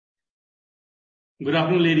Good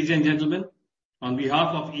afternoon, ladies and gentlemen. On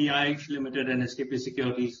behalf of EIH Limited and SKP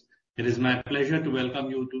Securities, it is my pleasure to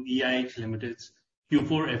welcome you to EIH Limited's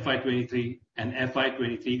Q4 FY23 and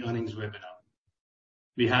FY23 earnings webinar.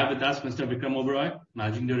 We have with us Mr. Vikram Oberoi,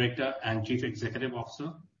 Managing Director and Chief Executive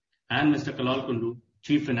Officer, and Mr. Concall Kundu,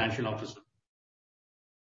 Chief Financial Officer.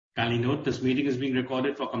 Kindly note this meeting is being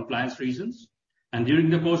recorded for compliance reasons, and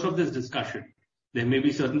during the course of this discussion, there may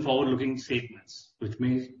be certain forward-looking statements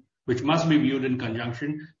which must be viewed in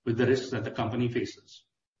conjunction with the risks that the company faces.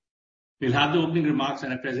 We'll have the opening remarks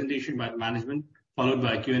and a presentation by the management, followed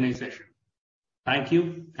by a Q&A session. Thank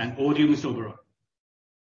you, and over to you, Mr. Oberoi.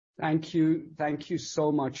 Thank you. Thank you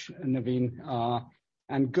so much, Naveen.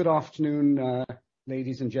 And good afternoon,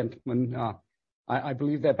 ladies and gentlemen. I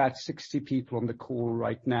believe there are about 60 people on the call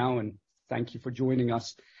right now, and thank you for joining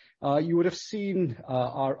us. You would have seen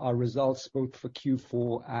our results both for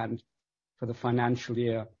Q4 and for the financial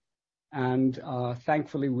year. And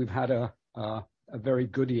thankfully, we've had a very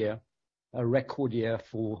good year, a record year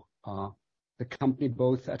for the company,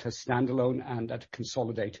 both at a standalone and at a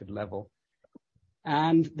consolidated level.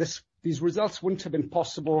 And these results wouldn't have been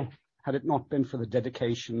possible had it not been for the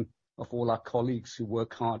dedication of all our colleagues who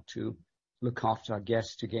work hard to look after our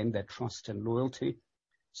guests to gain their trust and loyalty.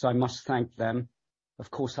 So I must thank them.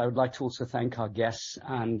 Of course, I would like to also thank our guests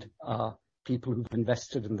and people who've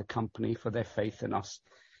invested in the company for their faith in us.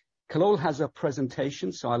 Concall has a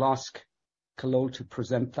presentation, so I'll ask Concall to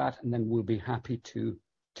present that, and then we'll be happy to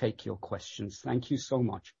take your questions. Thank you so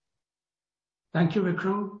much. Thank you,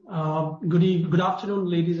 Vikram. Good afternoon,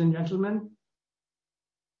 ladies and gentlemen.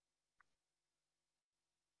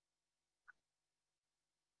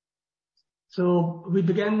 So we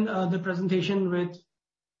began the presentation with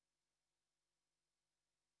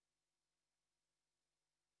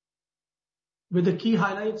the key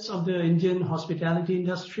highlights of the Indian hospitality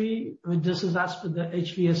industry. This is as per the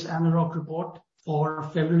HVS ANAROCK report for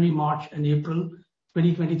February, March, and April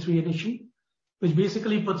 2023 edition, which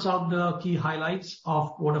basically puts out the key highlights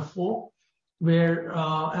of Q4, where,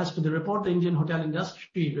 as per the report, the Indian hotel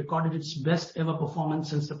industry recorded its best ever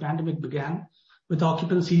performance since the pandemic began, with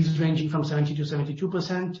occupancies ranging from 70 to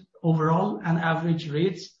 72% overall and average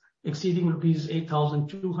rates exceeding rupees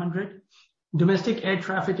 8,200. Domestic air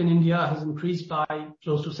traffic in India has increased by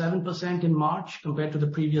close to 7% in March compared to the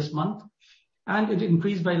previous month, and it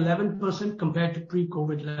increased by 11% compared to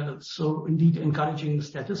pre-COVID levels. So indeed encouraging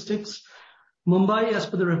statistics. Mumbai, as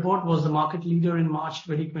per the report, was the market leader in March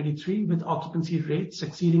 2023, with occupancy rates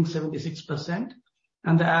exceeding 76%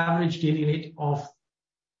 and the average daily rate of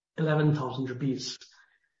 11,000 rupees.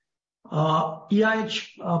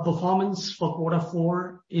 EIH performance for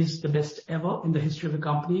Q4 is the best ever in the history of the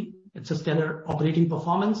company. It's a stellar operating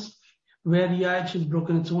performance where EIH has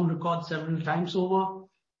broken its own record several times over.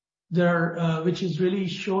 Which is really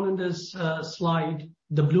shown in this slide,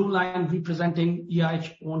 the blue line representing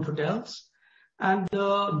EIH-owned hotels and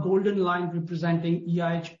the golden line representing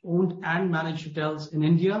EIH-owned and managed hotels in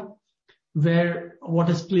India, where what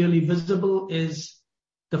is clearly visible is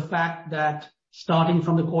the fact that starting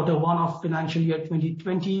from the Q1 of financial year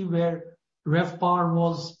 2020, where RevPAR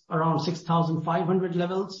was around 6,500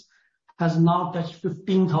 levels, has now touched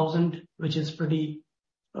 15,000, which is pretty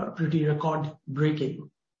record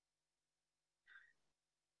breaking.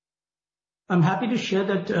 I'm happy to share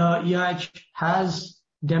that EIH has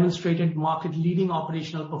demonstrated market leading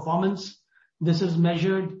operational performance. This is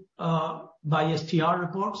measured by STR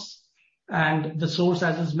reports, and the source,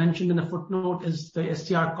 as is mentioned in the footnote, is the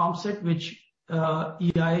STR composite, which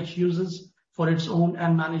EIH uses for its own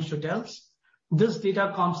and managed hotels. This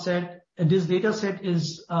data set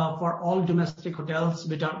is for all domestic hotels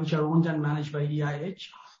which are owned and managed by EIH.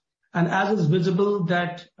 And as is visible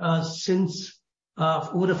that since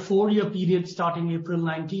over a 4-year period starting April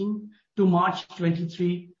 19 to March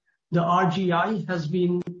 23, the RGI has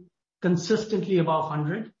been consistently above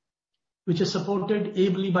 100, which is supported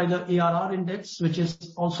ably by the ARR index, which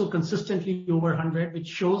is also consistently over 100, which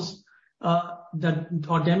shows that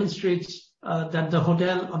or demonstrates that the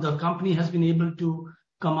hotel or the company has been able to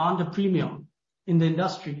command a premium in the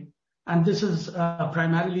industry. And this is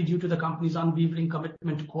primarily due to the company's unwavering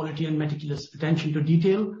commitment to quality and meticulous attention to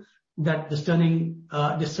detail that discerning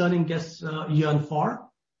guests yearn for.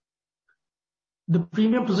 The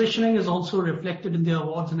premium positioning is also reflected in the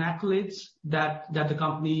awards and accolades that the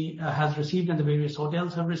company has received and the various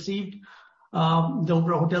hotels have received. The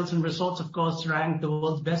Oberoi Hotels and Resorts, of course, ranked the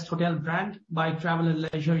world's best hotel brand by Travel and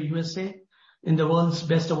Leisure USA in the world's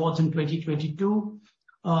best awards in 2022.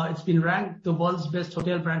 It's been ranked the world's best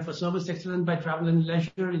hotel brand for service excellence by Travel and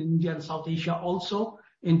Leisure in India and South Asia also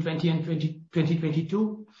in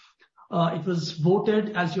 2022. It was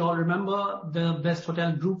voted, as you all remember, the best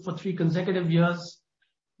hotel group for 3 consecutive years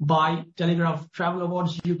by Telegraph Travel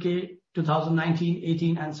Awards UK 2019,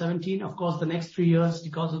 18 and 17. Of course, the next 3 years,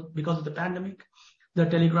 because of the pandemic, the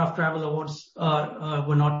Telegraph Travel Awards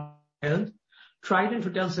were not held. Trident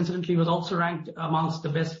Hotels, incidentally, was also ranked amongst the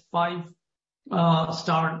best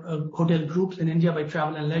 5-star hotel groups in India by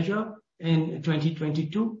Travel and Leisure in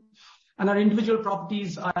 2022. And our individual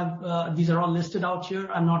properties, these are all listed out here.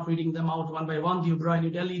 I'm not reading them out one by one. The Oberoi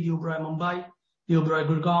New Delhi, the Oberoi Mumbai, the Oberoi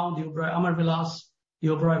Gurgaon, the Oberoi Amar Vilas, the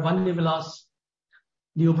Oberoi Vande Vilas,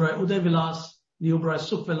 the Oberoi Uday Vilas, the Oberoi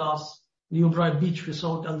Sukh Vilas, the Oberoi Beach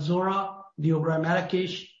Resort Al Zora, the Oberoi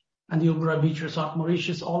Marrakesh, and the Oberoi Beach Resort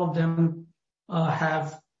Mauritius. All of them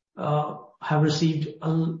have received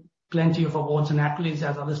plenty of awards and accolades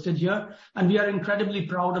as are listed here. And we are incredibly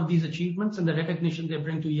proud of these achievements and the recognition they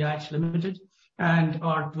bring to EIH Limited and to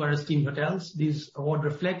our esteemed hotels. These awards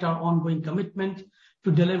reflect our ongoing commitment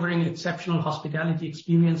to delivering exceptional hospitality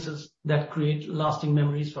experiences that create lasting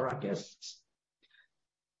memories for our guests.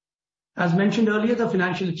 As mentioned earlier, the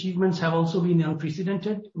financial achievements have also been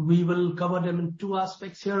unprecedented. We will cover them in 2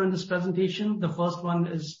 aspects here in this presentation. The first one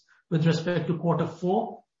is with respect to quarter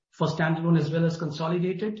 4 for standalone as well as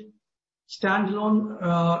consolidated.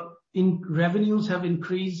 Standalone in revenues have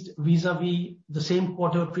increased vis-a-vis the same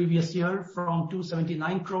quarter previous year from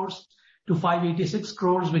 279 crores to 586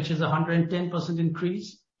 crores, which is a 110%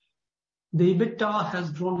 increase. The EBITDA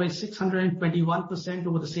has grown by 621%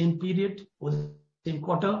 over the same period, over the same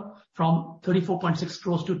quarter, from 34.6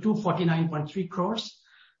 crores to 249.3 crores.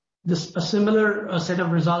 A similar set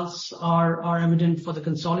of results are evident for the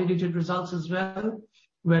consolidated results as well,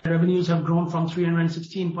 where revenues have grown from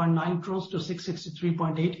 316.9 crores to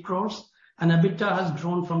 663.8 crores, and EBITDA has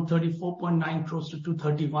grown from 34.9 crores to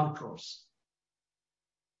 231 crores.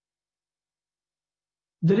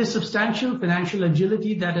 There is substantial financial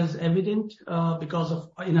agility that is evident because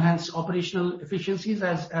of enhanced operational efficiencies,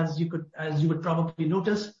 as you would probably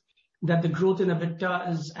notice that the growth in EBITDA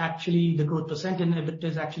is actually, the growth percent in EBITDA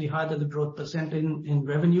is actually higher than the growth percent in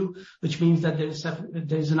revenue, which means that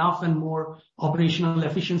there's enough and more operational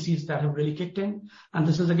efficiencies that have really kicked in. And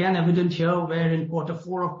this is again evident here, where in quarter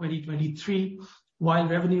 4 of 2023, while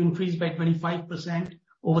revenue increased by 25%,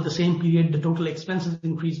 over the same period, the total expenses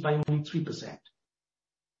increased by only 3%.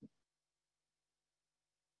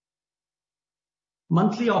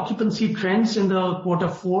 Monthly occupancy trends in the quarter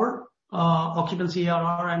 4, occupancy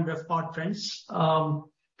ARR and RevPAR trends,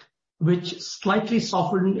 which slightly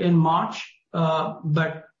softened in March,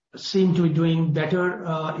 but seem to be doing better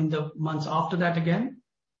in the months after that again.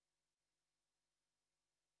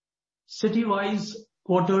 City-wise,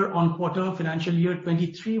 quarter-on-quarter, financial year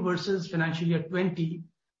 23 versus financial year 20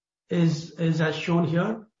 is as shown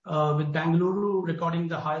here, with Bengaluru recording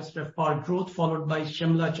the highest RevPAR growth, followed by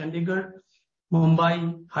Shimla, Chandigarh,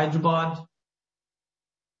 Mumbai, Hyderabad,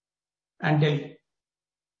 and Delhi,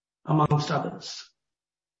 amongst others.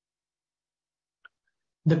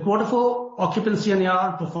 The quarter 4 occupancy and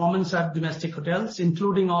ARR performance at domestic hotels,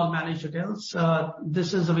 including all managed hotels.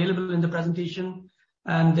 This is available in the presentation,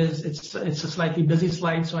 and it's a slightly busy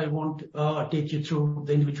slide, so I won't take you through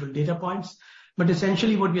the individual data points. But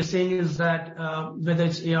essentially what we are saying is that whether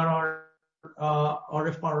it's ARR or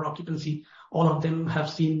RevPAR or occupancy, all of them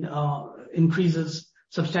have seen increases,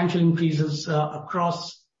 substantial increases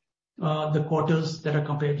across the quarters that are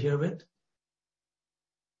compared here with.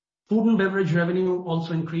 Food and beverage revenue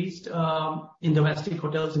also increased in domestic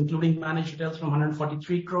hotels, including managed hotels, from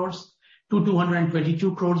 143 crores to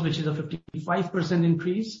 222 crores, which is a 55%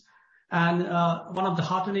 increase. And one of the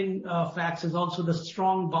heartening facts is also the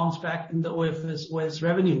strong bounce back in the OS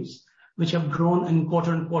revenues, which have grown in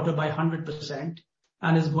quarter-on-quarter by 100%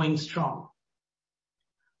 and is going strong.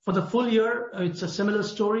 For the full year, it's a similar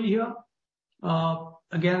story here.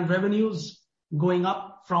 Again, revenues going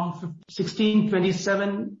up from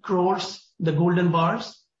 1627 crores, the golden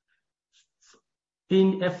bars,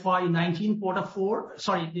 in FY19 quarter 4,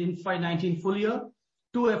 in FY19 full year,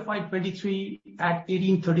 to FY23 at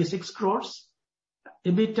 1836 crores.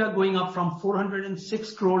 EBITDA going up from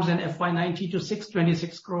 406 crores in FY19 to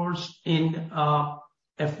 626 crores in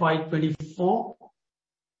FY24.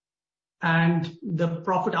 And the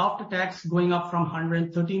profit after tax going up from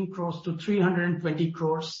 113 crores to 320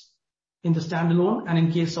 crores in the standalone, and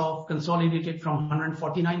in case of consolidated, from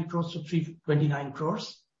 149 crores to 329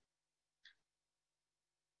 crores.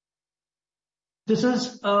 This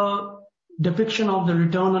is a depiction of the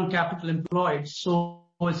return on capital employed. So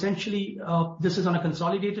essentially, this is on a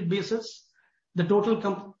consolidated basis. The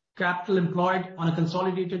total capital employed on a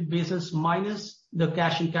consolidated basis minus the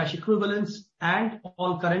cash and cash equivalents, and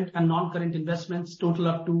all current and non-current investments total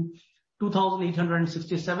up to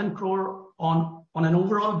 2,867 crore on an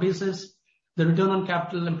overall basis. The return on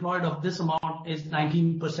capital employed of this amount is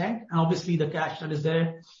 19%, and obviously the cash that is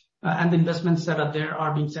there and the investments that are there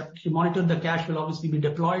are being separately monitored. The cash will obviously be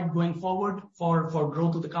deployed going forward for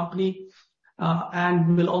growth of the company,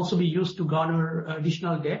 and will also be used to garner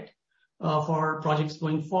additional debt for projects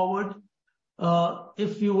going forward.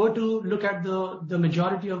 If you were to look at the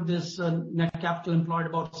majority of this net capital employed,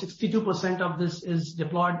 about 62% of this is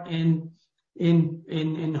deployed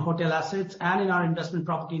in hotel assets and in our investment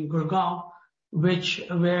property in Gurgaon, where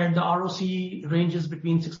the ROC ranges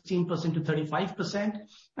between 16% to 35%.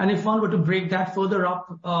 And if one were to break that further up,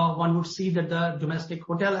 one would see that the domestic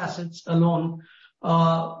hotel assets alone,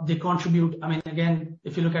 they contribute. I mean, again,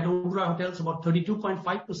 if you look at Oberoi Hotels, about 32.5%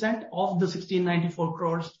 of the 1,694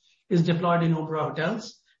 crores is deployed in Oberoi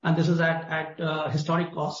Hotels, and this is at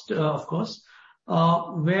historic cost, of course,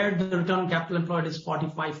 where the return on capital employed is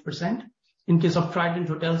 45%. In case of Trident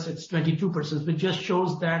Hotels, it's 22%, which just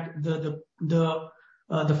shows that the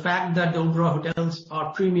fact that the Oberoi Hotels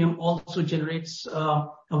are premium also generates a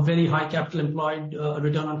very high capital employed,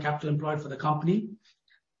 return on capital employed for the company.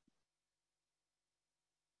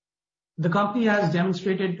 The company has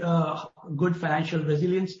demonstrated good financial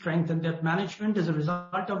resilience, strength, and debt management, as a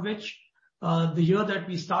result of which, the year that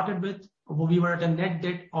we started with, we were at a net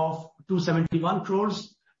debt of 271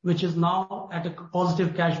 crores, which is now at a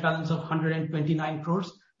positive cash balance of 129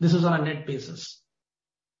 crores. This is on a net basis.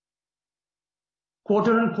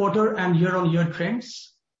 Quarter-on-quarter and year-on-year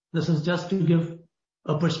trends. This is just to give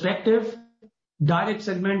a perspective. Direct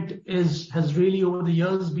segment has really over the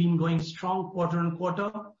years been going strong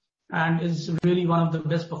quarter-on-quarter, and is really one of the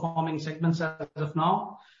best performing segments as of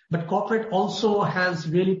now. But corporate also has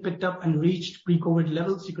really picked up and reached pre-COVID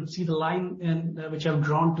levels. You could see the line which I've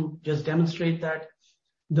drawn to just demonstrate that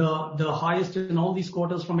the highest in all these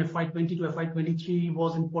quarters from FY20 to FY23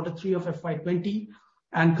 was in quarter 3 of FY20.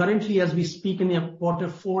 And currently, as we speak, in quarter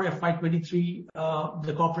 4 FY23,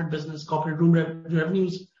 the corporate room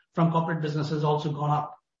revenues from corporate business has also gone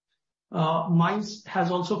up. Mines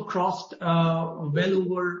has also crossed well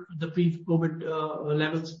over the pre-COVID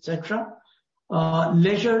levels, etc.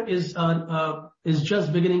 Leisure is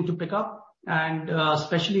just beginning to pick up, and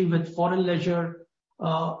especially with foreign leisure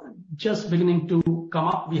just beginning to come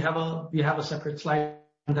up. We have a separate slide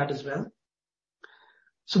on that as well.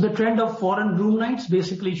 So the trend of foreign room nights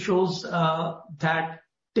basically shows that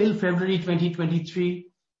till February 2023,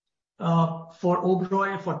 for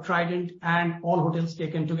Oberoi, for Trident, and all hotels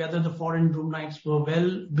taken together, the foreign room nights were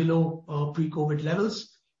well below pre-COVID levels,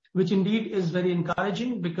 which indeed is very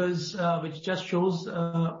encouraging, because which just shows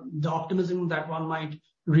the optimism that one might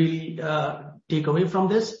really take away from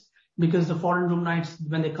this, because the foreign room nights,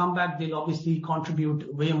 when they come back, they'll obviously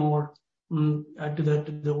contribute way more to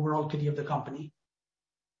the overall kitty of the company.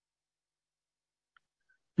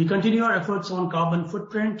 We continue our efforts on carbon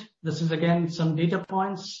footprint. This is again some data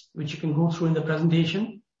points which you can go through in the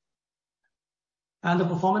presentation. And the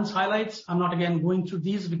performance highlights, I'm not again going through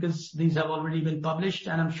these because these have already been published,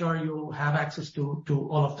 and I'm sure you have access to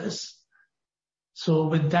all of this. So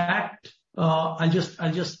with that, I'll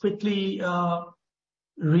just quickly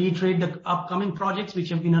reiterate the upcoming projects which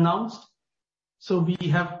have been announced. So we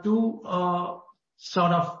have two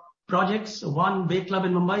sort of projects. One, Bay Club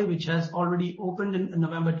in Mumbai, which has already opened in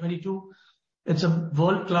November 22. It's a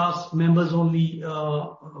world-class members-only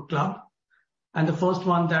club, and the first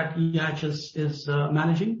one that EIH is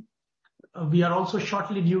managing. We are also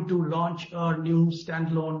shortly due to launch our new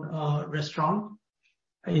standalone restaurant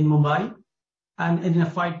in Mumbai. And in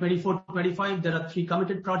FY24-25, there are 3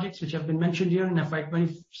 committed projects which have been mentioned here. In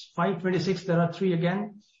FY25-26, there are 3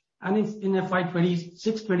 again. And in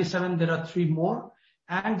FY26-27, there are 3 more.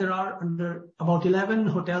 And there are under about 11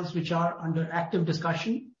 hotels which are under active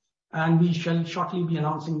discussion, and we shall shortly be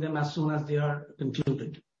announcing them as soon as they are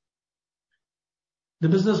concluded. The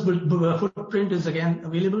business footprint is again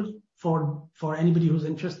available for anybody who's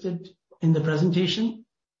interested in the presentation.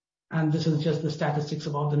 And this is just the statistics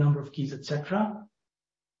about the number of keys, etc.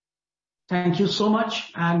 Thank you so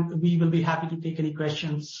much, and we will be happy to take any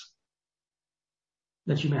questions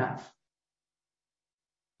that you may have.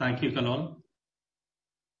 Thank you, Concall.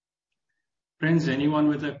 Friends, anyone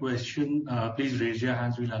with a question, please raise your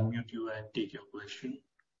hands. We'll unmute you and take your question.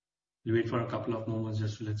 We'll wait for a couple of moments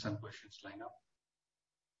just to let some questions line up.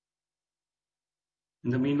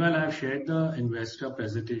 In the meanwhile, I've shared the investor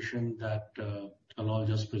presentation that Concall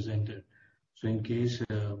just presented. So in case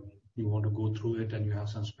you want to go through it and you have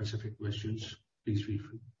some specific questions, please feel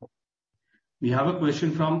free. We have a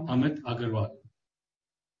question from Amit Agarwal.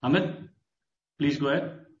 Amit, please go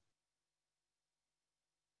ahead.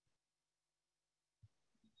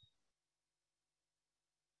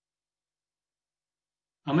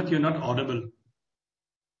 Amit, you're not audible.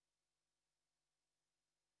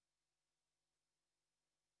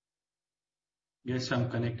 Yes, some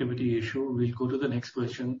connectivity issue. We'll go to the next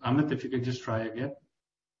question. Amit, if you could just try again.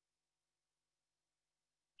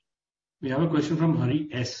 We have a question from Hari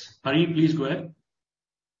S. Hari, please go ahead.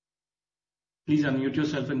 Please unmute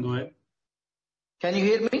yourself and go ahead. Can you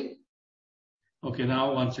hear me? Okay,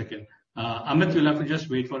 now 1 second. Amit, you'll have to just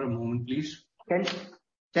wait for a moment, please.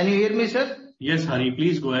 Can you hear me, sir? Yes, Hari,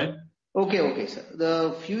 please go ahead. Okay, sir.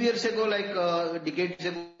 The few years ago, like decades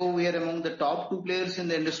ago, we are among the top 2 players in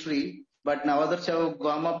the industry, but now others have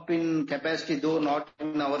gone up in capacity, though not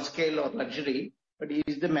in our scale or luxury. But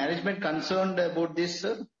is the management concerned about this,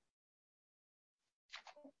 sir?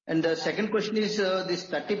 And the second question is, this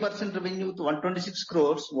 30% revenue with 126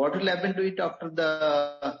 crores, what will happen to it after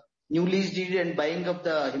the new lease deed and buying of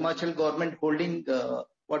the Himachal government holding,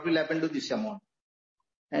 what will happen to this amount?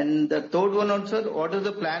 And the third one also, what are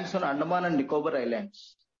the plans on Andaman and Nicobar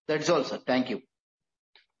Islands? That's all, sir. Thank you.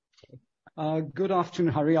 Good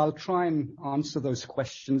afternoon, Hari. I'll try and answer those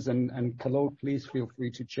questions, and Kallol, please feel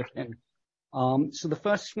free to chip in. So the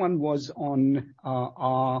first one was on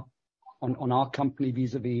our company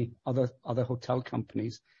vis-a-vis other hotel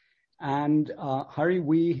companies. And Hari,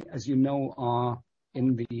 we, as you know, are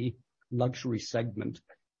in the luxury segment.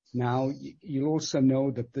 Now, you'll also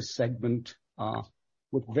know that this segment,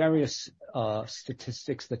 with various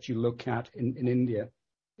statistics that you look at in India,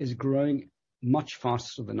 is growing much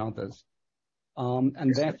faster than others.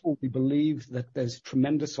 And therefore, we believe that there's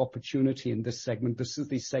tremendous opportunity in this segment. This is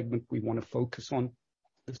the segment we want to focus on.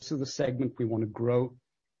 This is the segment we want to grow.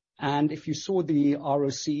 And if you saw the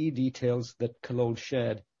ROCE details that Kallol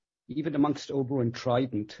shared, even amongst Oberoi and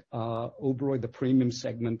Trident, Oberoi, the premium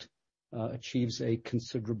segment, achieves a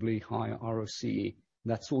considerably higher ROCE.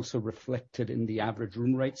 That's also reflected in the average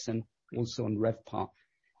room rates and also on RevPAR.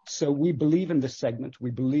 So we believe in this segment.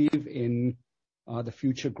 We believe in the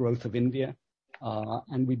future growth of India.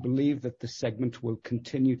 And we believe that the segment will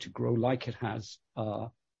continue to grow like it has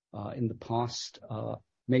in the past,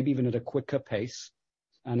 maybe even at a quicker pace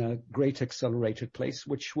and a great accelerated pace,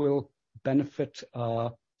 which will benefit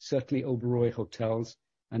certainly Oberoi hotels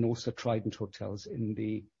and also Trident hotels in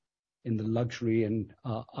the luxury and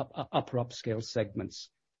upper upscale segments.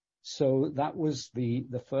 So that was the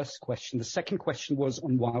first question. The second question was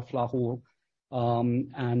on Wildflower Hall or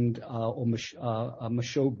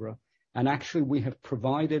Mashobra. And actually, we have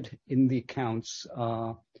provided in the accounts,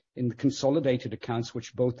 in the consolidated accounts,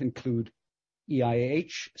 which both include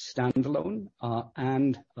EIH standalone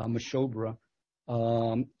and Mashobra,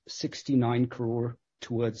 69 crore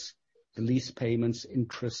towards the lease payments,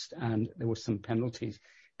 interest, and there were some penalties.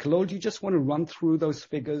 Kallol, do you just want to run through those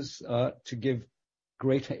figures to give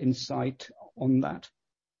greater insight on that?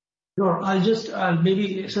 Sure. I'll just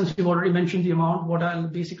maybe, since you've already mentioned the amount, what I'll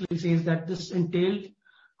basically say is that this entailed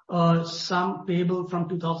some payable from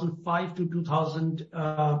 2005 to 2000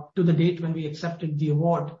 to the date when we accepted the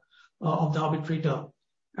award of the arbitrator.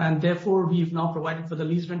 And therefore, we've now provided for the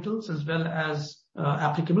lease rentals as well as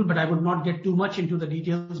applicable, but I would not get too much into the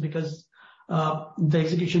details because the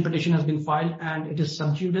execution petition has been filed and it is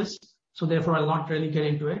sub judice. So therefore, I'll not really get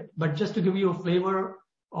into it. But just to give you a flavor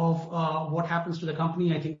of what happens to the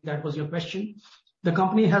company, I think that was your question. The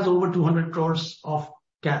company has over 200 crores of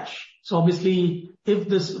cash. So obviously, if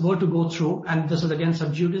this were to go through, and this is again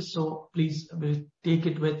sub judice, so please we'll take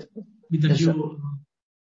it with the due.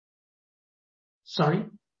 Sorry?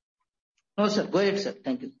 No, sir. Go ahead, sir.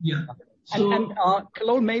 Thank you. Yeah. So, and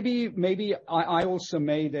Kallol, maybe I also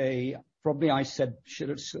made probably I should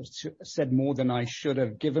have said more than I should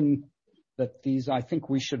have, given that these, I think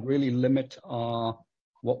we should really limit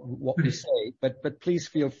what we say. But please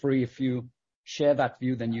feel free, if you share that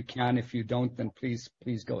view, then you can. If you don't, then please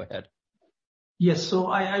go ahead. Yes. So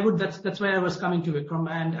I would, that's where I was coming to it from.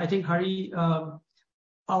 And I think, Hari,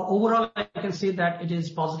 overall, I can say that it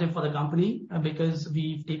is positive for the company because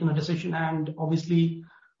we've taken a decision, and obviously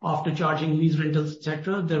after charging lease rentals,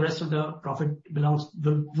 etc., the rest of the profit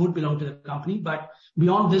would belong to the company. But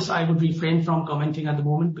beyond this, I would refrain from commenting at the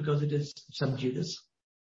moment because it is sub judice.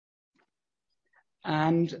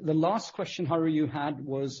 And the last question, Hari, you had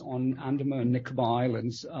was on Andaman and Nicobar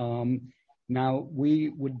Islands. Now, we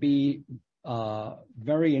would be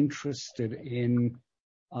very interested in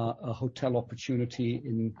a hotel opportunity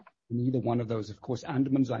in either one of those. Of course,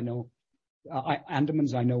 Andamans I know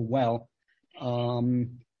well.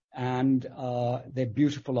 and they're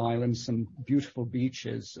beautiful islands, some beautiful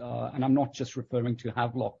beaches, and I'm not just referring to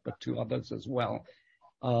Havelock, but to others as well.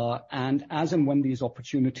 And as and when these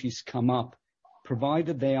opportunities come up,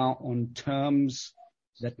 provided they are on terms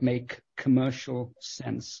that make commercial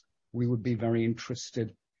sense, we would be very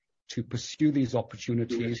interested to pursue these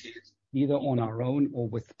opportunities either on our own or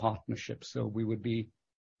with partnerships. So we would be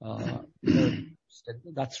very interested.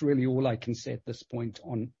 That's really all I can say at this point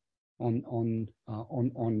on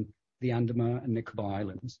the Andaman and Nicobar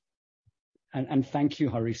Islands. And thank you,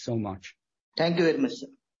 Hari, so much. Thank you very much, sir.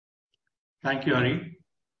 Thank you, Hari.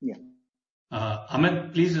 Yeah.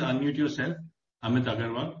 Amit, please unmute yourself. Amit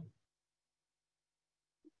Agarwal.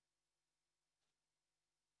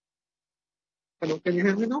 Hello, can you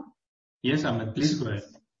hear me now? Yes, Amit, please go ahead.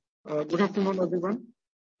 Good afternoon, everyone.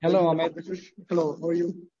 Hello, Amit. Hello, how are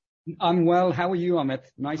you? I'm well. How are you, Amit?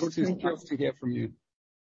 Nice Good, to hear from you.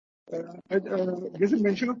 There's a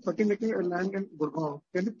mention of 13 acre land in Gurgaon.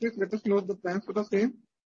 Can you please let us know the plans for the same?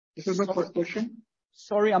 This is my first question.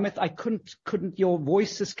 Sorry, Amit, I couldn't. Your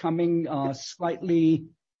voice is coming slightly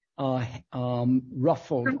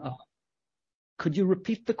ruffled. Could you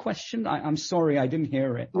repeat the question? I'm sorry, I didn't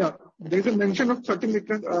hear it. Yeah, there's a mention of 13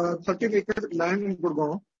 acre land in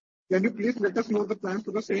Gurgaon. Can you please let us know the plans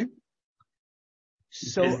for the same?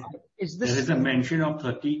 So, is this? There is a mention of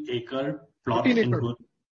 30-acre plot in Gurgaon.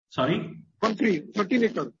 Sorry? 13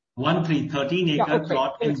 acre. 13-acre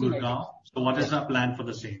plot in 13 Gurgaon. So what is the plan for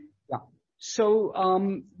the same? Yeah. So,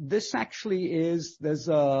 this actually is, there's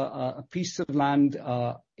a piece of land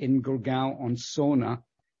in Gurgaon on Sona,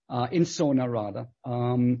 in Sona rather,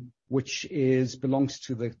 which belongs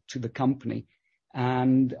to the company.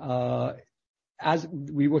 And as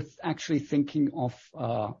we were actually thinking of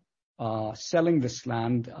selling this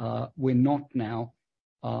land, we're not now.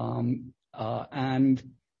 And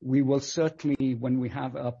we will certainly, when we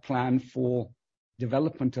have a plan for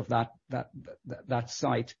development of that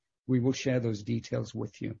site, we will share those details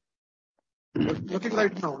with you. Nothing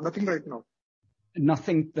right now.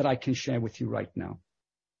 Nothing that I can share with you right now.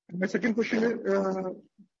 My second question is,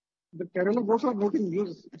 the Kerala boards are not in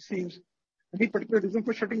use, it seems. Any particular reason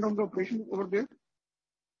for shutting down the operation over there?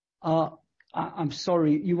 I'm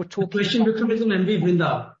sorry, you were talking. The question is on MV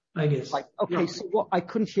Vrinda, I guess. Right. Okay, yeah. So I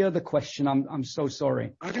couldn't hear the question. I'm so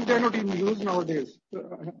sorry. I think they're not in use nowadays.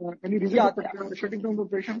 Any reason for shutting down the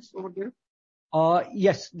operations over there?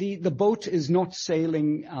 Yes, the boat is not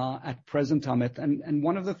sailing at present, Amit. And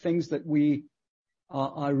one of the things that we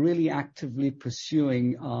are really actively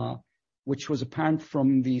pursuing, which was apparent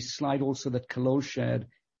from the slide also that Kallol shared,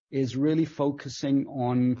 is really focusing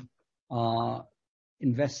on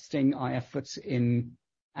investing our efforts in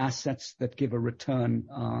assets that give a return.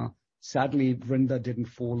 Sadly, Vrinda didn't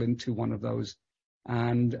fall into one of those.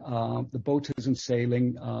 And the boat isn't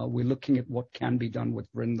sailing. We're looking at what can be done with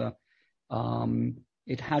Vrinda.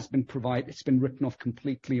 It's been written off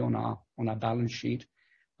completely on our balance sheet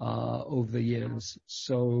over the years.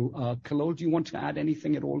 So, Kallol, do you want to add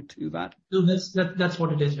anything at all to that? No, that's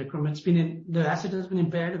what it is, Vikram. The asset has been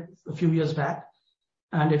impaired a few years back,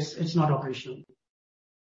 and it's not operational.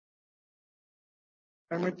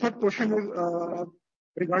 And my third question is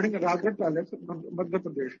regarding Rajgarh Palace in Madhya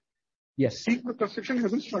Pradesh. Yes. The construction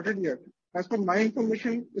hasn't started yet. As per my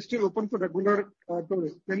information, it's still open for regular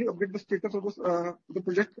tourists. Can you update the status of the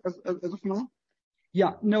project as of now?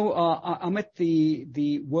 Yeah, no, Amit,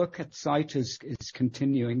 the work at site is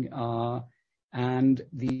continuing, and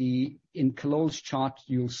in Kallol's chart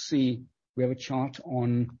you'll see we have a chart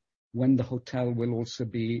on when the hotel will also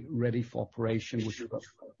be ready for operation,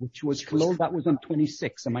 which was Kallol. That was on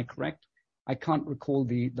 26. Am I correct? I can't recall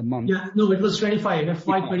the month. Yeah, no, it was 25.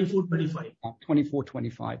 FY24-25.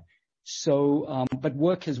 24-25. So, but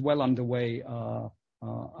work is well underway,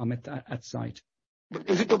 Amit, at site. But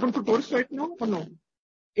is it open for tourists right now or no?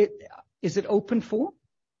 Is it open for?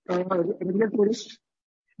 Regular tourists?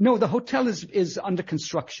 No, the hotel is under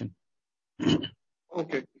construction.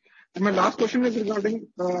 Okay. And my last question is regarding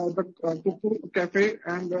the Kuku Cafe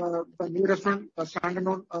and the new restaurant,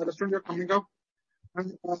 standalone restaurant you're coming up.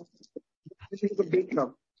 And this is the Bay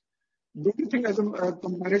Club. Do you think as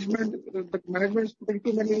the management is putting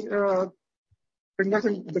too many fingers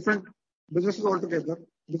in different businesses altogether?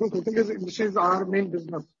 Because hotel industry is our main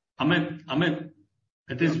business. Amit,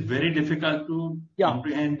 it is very difficult to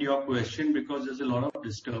comprehend your question because there's a lot of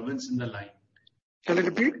disturbance in the line. Shall I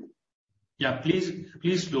repeat? Yeah,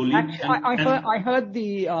 please slowly. Actually, I heard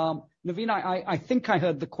the Naveen. I think I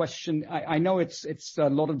heard the question. I know it's a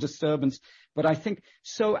lot of disturbance, but I think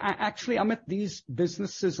so. Actually, Amit, these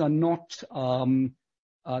businesses are not.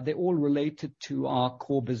 They're all related to our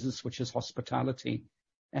core business, which is hospitality.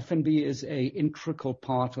 F&B is a integral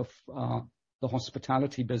part of the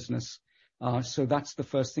hospitality business. So that's the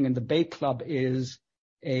first thing. And the Bay Club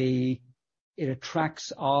it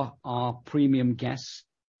attracts our premium guests.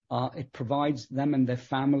 It provides them and their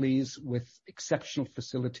families with exceptional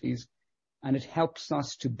facilities, and it helps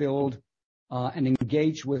us to build and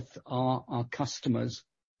engage with our customers,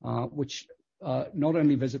 which not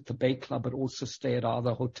only visit the Bay Club but also stay at our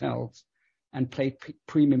other hotels and pay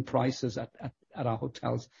premium prices at our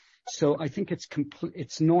hotels. So I think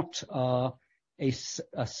it's not a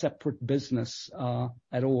separate business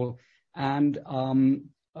at all. And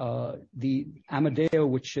the Amadeo,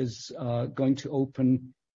 which is going to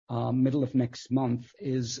open middle of next month,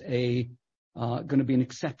 is going to be an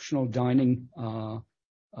exceptional dining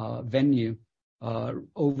venue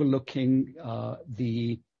overlooking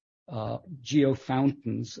the Geo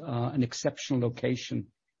Fountains, an exceptional location,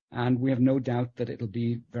 and we have no doubt that it'll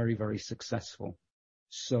be very, very successful.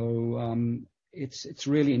 So it's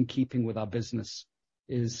really in keeping with our business,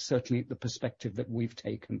 is certainly the perspective that we've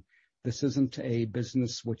taken. This isn't a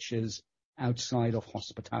business which is outside of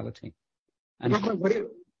hospitality. And my worry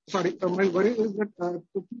is that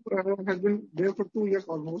Cuckoo has been there for 2 years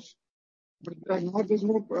almost, but now there's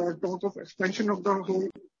no talk of expansion of the whole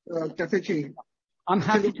cafe chain. I'm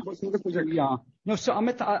happy to. Yeah. No, so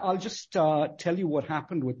Amit, I'll just tell you what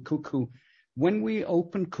happened with Cuckoo. When we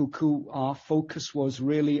opened Cuckoo, our focus was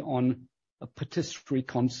really on a patisserie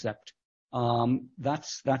concept.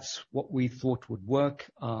 That's what we thought would work.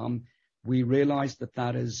 We realized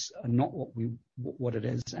that is not what it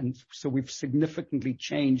is, and so we've significantly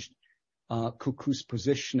changed Cuckoo's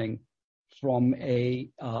positioning from a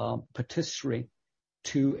patisserie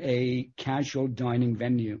to a casual dining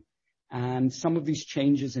venue. And some of these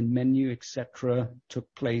changes in menu, etc.,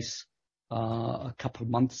 took place a couple of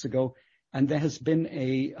months ago, and there has been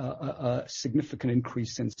a significant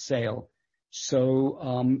increase in sale.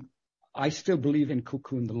 So I still believe in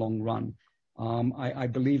Cuckoo in the long run. I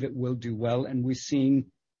believe it will do well, and we're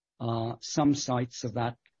seeing some sights of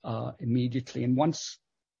that immediately. And once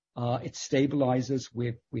it stabilizes,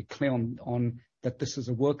 we're clear on that this is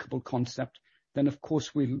a workable concept, then of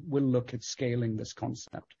course we'll look at scaling this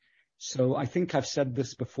concept. So I think I've said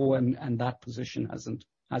this before, and that position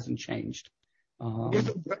hasn't changed. Because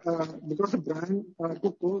the brand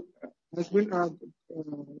Cuckoo has been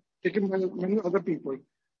taken by many other people.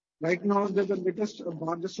 Right now, there's the latest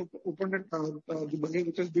bar just opened at Dubai,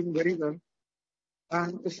 which is doing very well,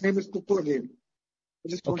 and its name is Cuckoo again. I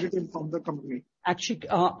just wanted to inform the company. Actually,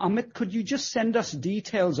 Amit, could you just send us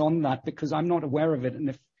details on that, because I'm not aware of it, and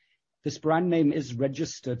if this brand name is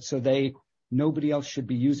registered, so nobody else should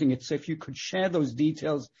be using it. So if you could share those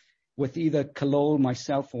details with either Kalol,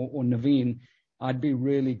 myself, or Naveen, I'd be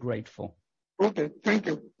really grateful. Okay, thank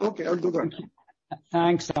you. Okay, I'll do that.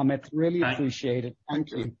 Thanks, Amit. Really appreciate it.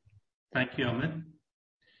 Thank you. Thank you, Amit.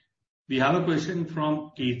 We have a question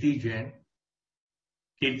from Kirti Jain.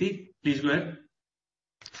 Kirti, please go ahead.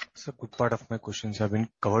 So good part of my questions have been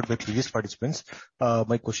covered by previous participants.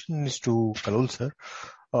 My question is to Kalol, sir.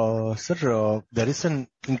 Sir, there is an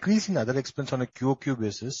increase in other expense on a QOQ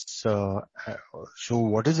basis. So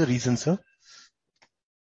what is the reason, sir?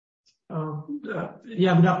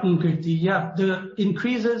 Yeah, good afternoon, Kirti. Yeah, the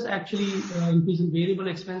increase is actually increase in variable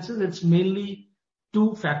expenses. It's mainly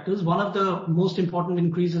two factors. One of the most important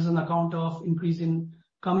increases on account of increase in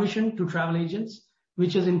commission to travel agents,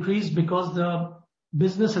 which has increased because the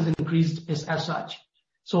business has increased as such.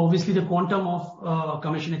 So obviously the quantum of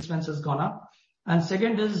commission expense has gone up. And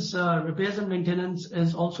second is repairs and maintenance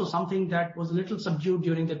is also something that was a little subdued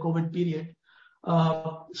during the COVID period.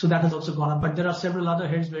 So that has also gone up. But there are several other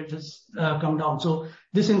heads where it has come down. So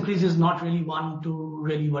this increase is not really one to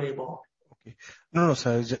really worry about. Okay. No,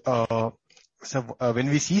 sir. So when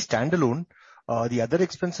we see standalone, the other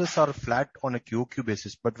expenses are flat on a QOQ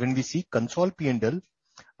basis. But when we see Concall P&L,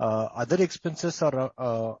 other expenses are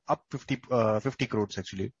up 50 crores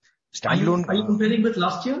actually. Standalone. Are you comparing with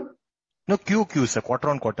last year? No, QOQ, sir. Quarter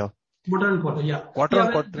on quarter. Quarter on quarter, yeah. Quarter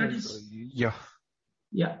on quarter. Yeah.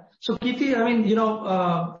 Yeah. So, Kirti, I mean,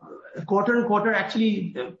 quarter on quarter,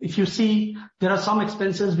 actually, if you see, there are some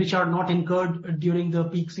expenses which are not incurred during the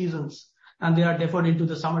peak seasons, and they are deferred into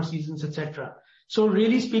the summer seasons, etc. So,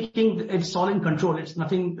 really speaking, it's all in control. It's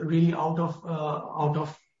nothing really out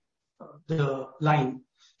of the line.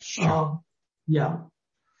 Sure. Yeah.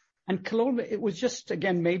 And Kalol, it was just,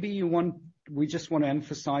 again, we just want to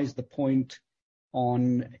emphasize the point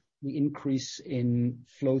on the increase in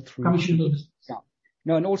flow through. Commission loads. Yeah.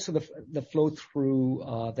 No, and also the flow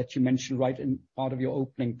through that you mentioned right in part of your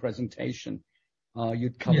opening presentation.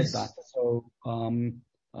 You'd covered that. So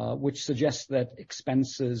which suggests that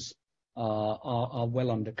expenses are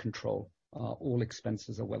well under control. All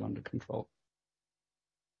expenses are well under control.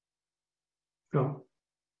 Sure.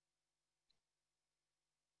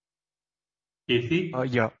 Kirti?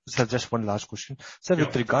 Yeah. Sir, just one last question. Sir, Yeah.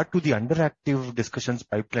 with regard to the underactive discussions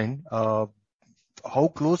pipeline, how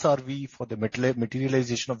close are we for the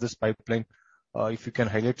materialization of this pipeline? If you can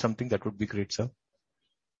highlight something, that would be great, sir.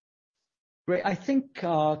 Great. I think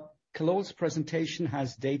Kalol's presentation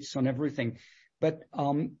has dates on everything, but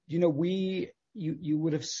you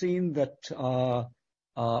would have seen that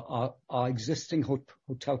our existing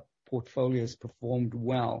hotel portfolios performed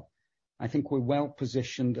well. I think we're well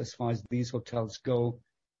positioned as far as these hotels go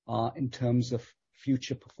in terms of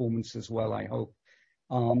future performance as well, I hope.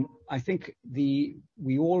 I think we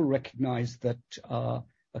all recognize that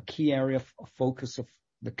a key area of focus of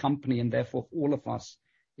the company, and therefore all of us,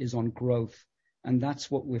 is on growth. And that's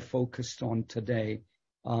what we're focused on today.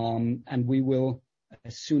 And we will,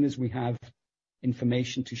 as soon as we have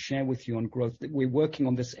information to share with you on growth, we're working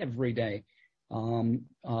on this every day.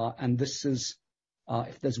 And this is,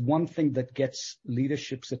 if there's one thing that gets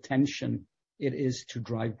leadership's attention, it is to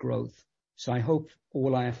drive growth. So I hope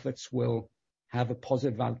all our efforts will have a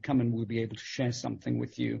positive outcome, and we'll be able to share something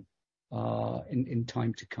with you in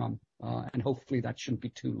time to come. And hopefully that shouldn't be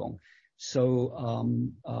too long.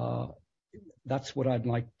 So that's what I'd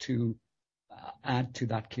like to add to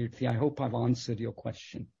that, Kirti. I hope I've answered your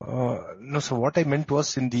question. No, so what I meant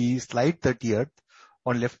was in the slide 30th,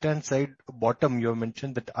 on left-hand side bottom, you have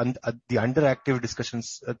mentioned that the underactive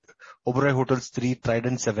discussions, Oberoi Hotels 3,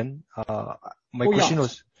 Trident 7. My question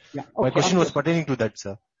was pertaining to that,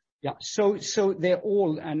 sir. Yeah. So they're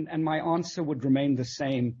all, and my answer would remain the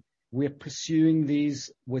same. We're pursuing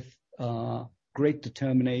these with great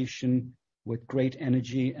determination, with great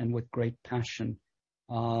energy, and with great passion.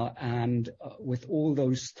 And with all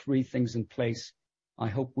those three things in place, I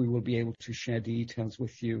hope we will be able to share details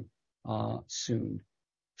with you soon.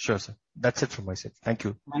 Sure, sir. That's it from my side. Thank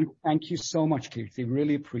you. Thank you so much, Kirti.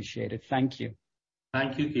 Really appreciate it. Thank you.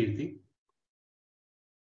 Thank you, Kirti.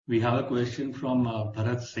 We have a question from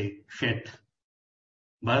Bharat Sheth.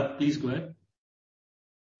 Bharat, please go ahead.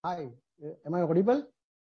 Hi. Am I audible?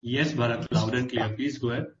 Yes, Bharat, loud and clear. Please go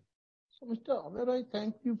ahead. So, Mr. Oberoi,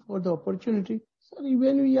 thank you for the opportunity. Sir,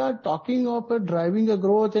 when we are talking of driving a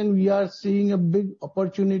growth and we are seeing a big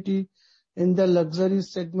opportunity in the luxury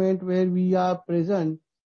segment where we are present,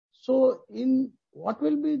 so in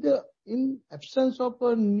absence of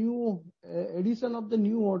a new addition of the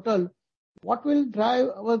new hotel, what will drive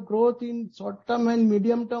our growth in short term and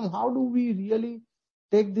medium term? How do we really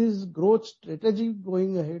take this growth strategy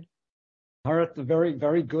going ahead? Bharat, a very,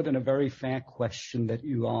 very good and a very fair question that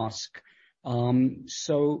you ask.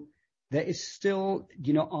 So there is still,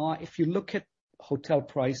 if you look at hotel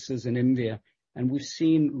prices in India, and we've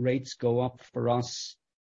seen rates go up for us,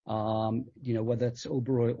 whether it's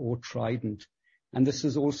Oberoi or Trident, and this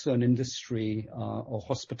is also an industry or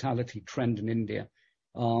hospitality trend in India.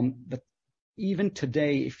 But even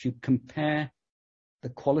today, if you compare the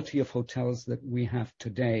quality of hotels that we have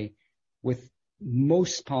today with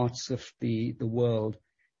most parts of the world,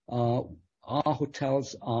 our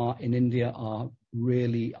hotels in India are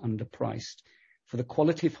really underpriced. For the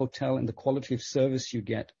quality of hotel and the quality of service you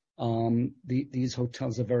get, these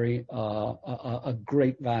hotels are a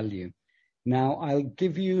great value. Now, I'll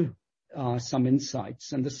give you some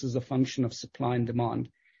insights, and this is a function of supply and demand.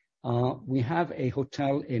 We have a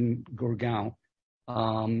hotel in Gurgaon,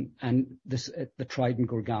 and the Trident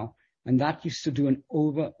Gurgaon, and that used to do an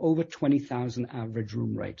over 20,000 average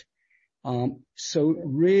room rate. So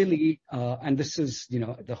really, and this is,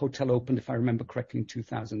 the hotel opened, if I remember correctly, in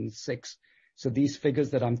 2006. So these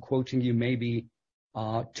figures that I'm quoting you may be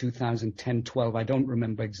 2010, 12. I don't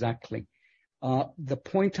remember exactly. The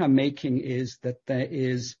point I'm making is that there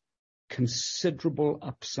is considerable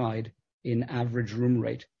upside in average room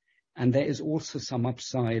rate, and there is also some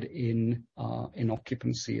upside in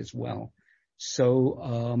occupancy as well. So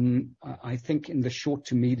I think in the short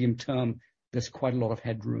to medium term, there's quite a lot of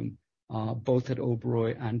headroom, both at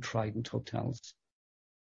Oberoi and Trident hotels.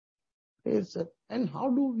 Yes, sir. And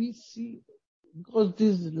how do we see, because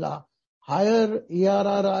these higher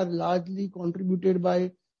ARR are largely contributed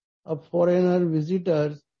by foreigner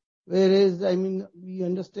visitors, whereas, we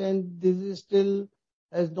understand this is still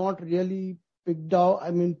has not really pick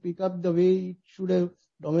up the way it should have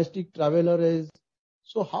domestic traveler is.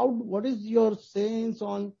 So what is your sense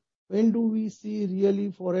on when do we see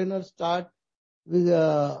really foreigners start with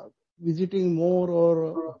visiting more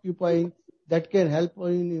or occupying that can help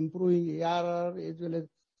in improving ARR as well as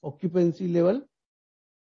occupancy level?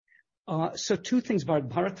 So two things about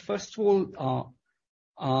Bharat. First of all,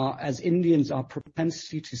 as Indians, our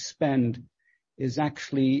propensity to spend is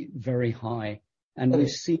actually very high. And we've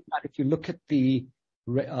seen that if you look at the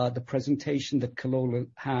presentation that Kallol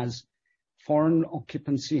has, foreign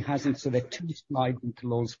occupancy hasn't. So there are two slides in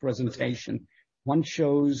Kallol's presentation. One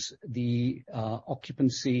shows the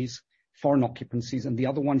occupancies, foreign occupancies, and the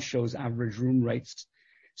other one shows average room rates.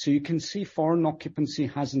 So you can see foreign occupancy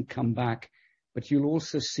hasn't come back, but you'll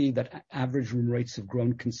also see that average room rates have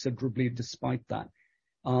grown considerably despite that.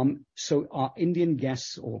 So our Indian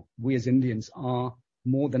guests, or we as Indians, are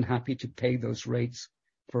more than happy to pay those rates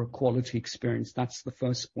for a quality experience. That's the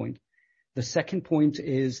first point. The second point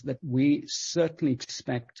is that we certainly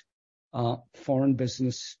expect foreign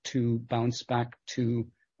business to bounce back to,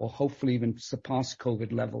 or hopefully even surpass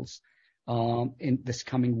COVID levels in this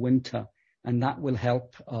coming winter, and that will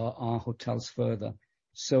help our hotels further.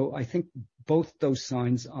 So I think both those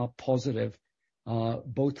signs are positive,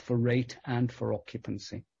 both for rate and for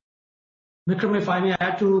occupancy. Vikram, if I may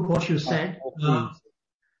add to what you said.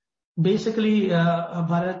 Basically,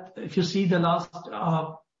 Bharat, if you see the last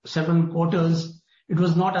several quarters, it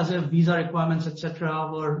was not as if visa requirements, etc.,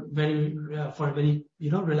 were very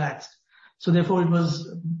relaxed. So therefore, it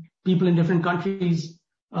was people in different countries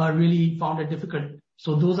really found it difficult.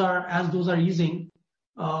 So those are easing.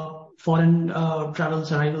 Foreign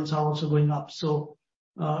travels arrivals are also going up. So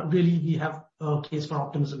really, we have a case for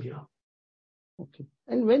optimism here. Okay.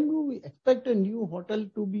 And when do we expect a new hotel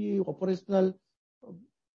to be operational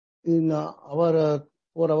in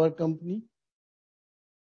for our company?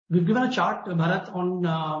 We've given a chart, Bharat,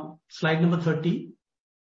 on slide number 30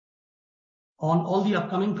 on all the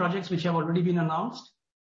upcoming projects which have already been announced,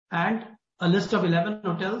 and a list of 11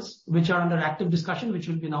 hotels which are under active discussion, which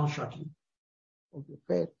will be announced shortly. Okay,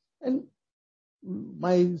 fair. And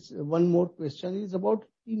my one more question is about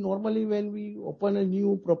normally when we open a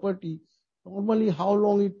new property, normally how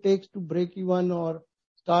long it takes to break even or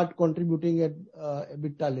start contributing at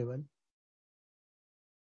EBITDA level?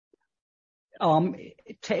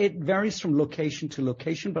 It varies from location to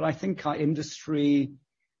location, but I think our industry,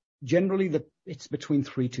 generally it's between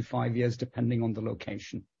 3 to 5 years, depending on the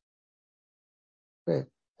location. Fair.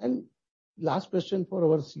 And last question for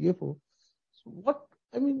our CFO. So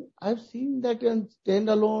I've seen that in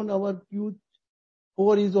standalone, our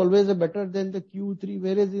Q4 is always better than the Q3,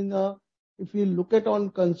 whereas if you look at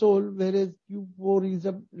on console, whereas Q4 is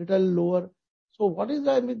a little lower. So what is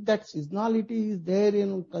that seasonality is there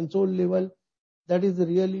in console level? That is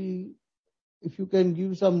really, if you can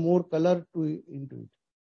give some more color into it.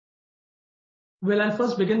 Well, I'll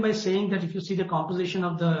first begin by saying that if you see the composition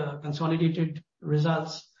of the consolidated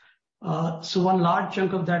results, so one large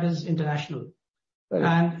chunk of that is international. Right.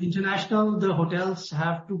 And international, the hotels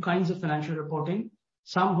have two kinds of financial reporting.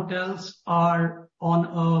 Some hotels are on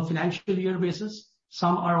a financial year basis,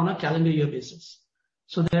 some are on a calendar year basis.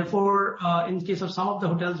 So therefore, in case of some of the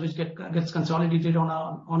hotels which gets consolidated on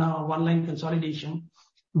a one-line consolidation,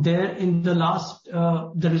 there in the last,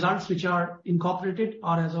 the results which are incorporated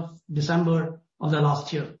are as of December of the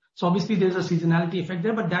last year. So obviously there's a seasonality effect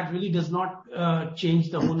there, but that really does not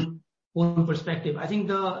change the whole perspective. I think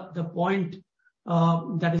the point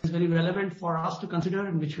that is very relevant for us to consider,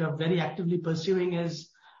 and which we are very actively pursuing, is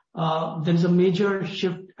there is a major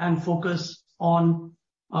shift and focus on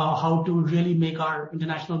how to really make our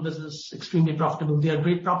international business extremely profitable. They are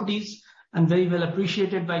great properties and very well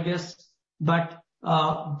appreciated by guests, but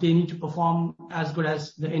they need to perform as good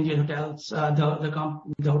as the Indian hotels,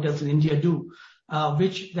 the hotels in India do,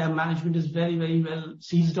 which their management is very, very well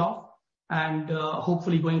seized of. And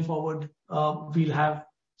hopefully going forward, we'll have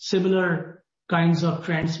similar kinds of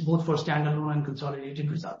trends both for standalone and consolidated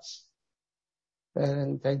results.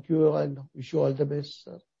 And thank you, and wish you all the best,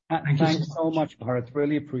 sir. Thanks so much, Bharat.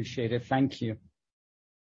 Really appreciate it. Thank you.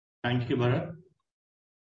 Thank you, Bharat.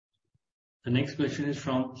 The next question is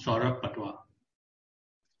from Saurabh Patwa.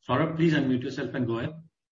 Saurabh, please unmute yourself and go ahead.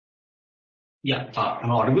 Yeah,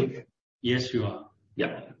 am I audible? Yes, you are.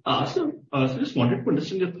 Yeah. So just wanted to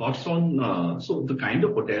understand your thoughts on so the kind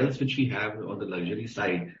of hotels which we have on the luxury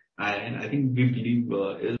side, and I think we believe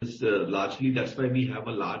is largely that's why we have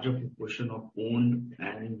a larger proportion of owned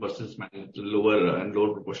and versus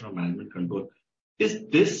lower proportion of management control. Is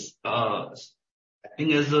this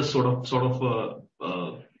acting as a sort of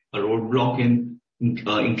a roadblock in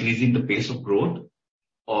increasing the pace of growth,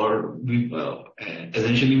 or we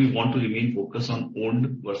essentially we want to remain focused on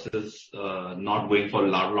owned versus not going for a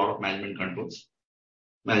lot of management controls?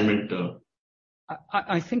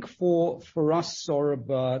 I think for us,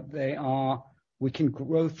 Saurabh, we can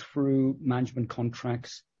grow through management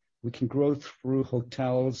contracts. We can grow through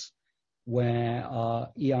hotels where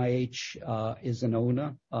EIH is an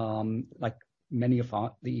owner, like many of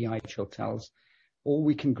the EIH hotels, or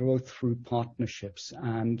we can grow through partnerships.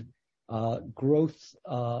 And growth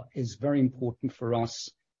is very important for us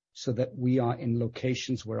so that we are in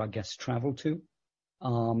locations where our guests travel to,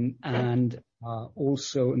 and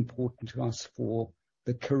also important to us for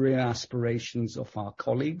the career aspirations of our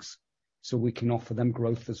colleagues, so we can offer them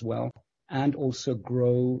growth as well, and also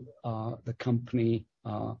grow the company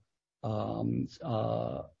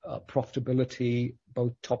profitability,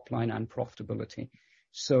 both top line and profitability.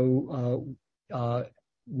 So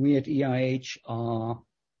we at EIH are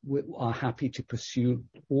happy to pursue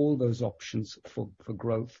all those options for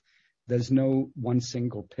growth. There's no one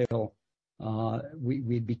single pill.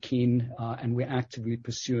 We'd be keen, and we're actively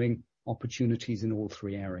pursuing opportunities in all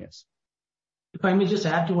three areas. If I may just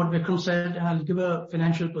add to what Vikram said, and I'll give a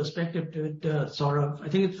financial perspective to it, Saurabh. I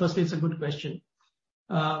think firstly, it's a good question.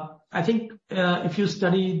 I think if you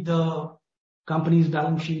study the company's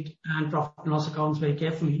balance sheet and profit and loss accounts very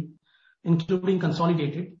carefully, including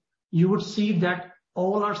consolidated, you would see that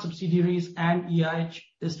all our subsidiaries and EIH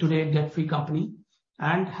is today a debt-free company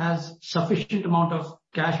and has sufficient amount of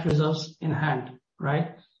cash reserves in hand,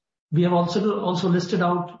 right? We have also listed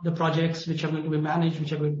out the projects which are going to be managed,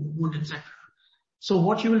 which are going to be moved, etc. So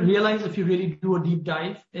what you will realize if you really do a deep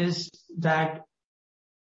dive is that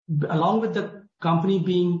along with the company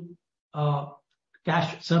being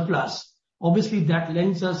cash surplus, obviously that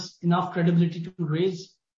lends us enough credibility to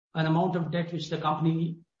raise an amount of debt which the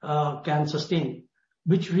company can sustain,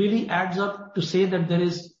 which really adds up to say that there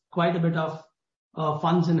is quite a bit of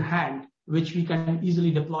funds in hand, which we can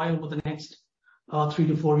easily deploy over the next 3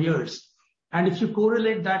 to 4 years. And if you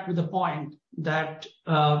correlate that with the point that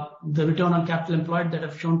the return on capital employed that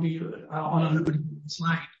I've shown to you on a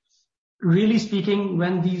slide, really speaking,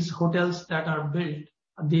 when these hotels that are built,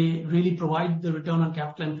 they really provide the return on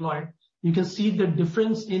capital employed. You can see the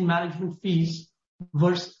difference in management fees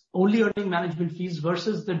versus only earning management fees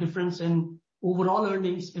versus the difference in overall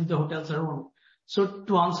earnings if the hotels are owned. So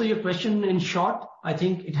to answer your question in short, I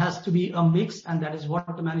think it has to be a mix, and that is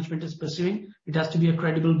what the management is pursuing. It has to be a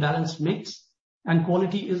credible, balanced mix, and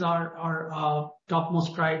quality is our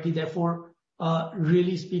topmost priority. Therefore,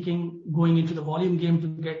 really speaking, going into the volume game to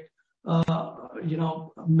get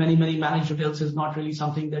many managed hotels is not really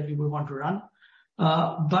something that we would want to run.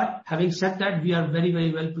 But having said that, we are very,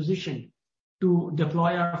 very well positioned to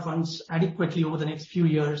deploy our funds adequately over the next few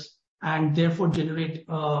years and therefore generate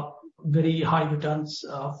very high returns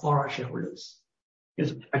for our shareholders.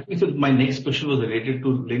 Yes, actually, so my next question was related to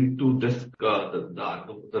link to this,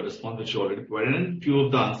 the response which you already provided and few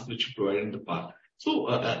of the answers which you provided in the past. So,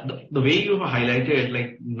 the way you have highlighted,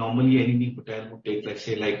 like normally any new hotel would take, let's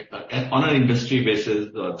say, like on an industry basis,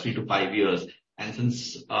 3 to 5 years. And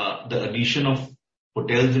since the addition of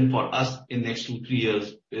hotels in for us in next 2-3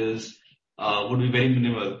 years would be very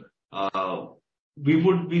minimal, we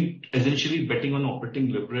would be essentially betting on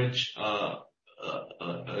operating leverage,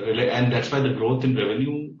 and that's why the growth in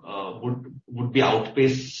revenue would be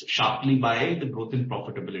outpaced sharply by the growth in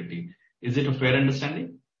profitability. Is it a fair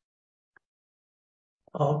understanding?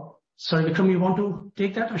 Sorry, Vikram, you want to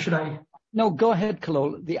take that or should I? No, go ahead,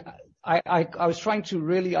 Kallol. I was trying to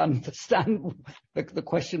really understand the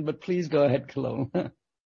question, but please go ahead, Kallol.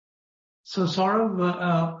 So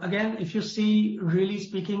Saurabh, again, if you see, really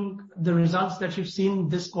speaking, the results that you've seen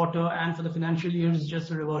this quarter and for the financial year is just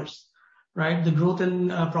the reverse, right? The growth in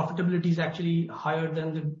profitability is actually higher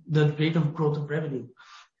than the rate of growth of revenue.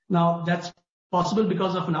 Now, that's possible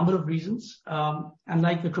because of a number of reasons. And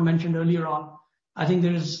like Vikram mentioned earlier on, I think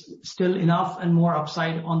there is still enough and more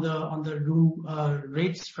upside on the room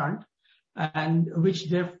rates front, and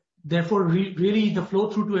which therefore really the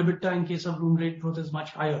flow through to EBITDA in case of room rate growth is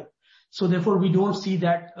much higher. So therefore, we don't see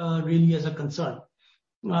that really as a concern.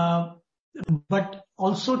 But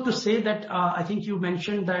also to say that I think you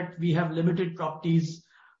mentioned that we have limited properties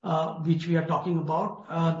which we are talking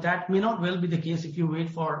about. That may not well be the case if you wait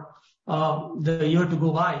for the year to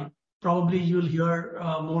go by. Probably you'll hear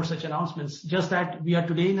more such announcements. Just that we are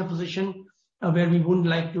today in a position where we wouldn't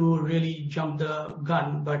like to really jump the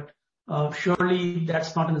gun, but surely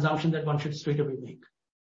that's not an assumption that one should straight away make.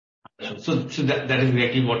 So that is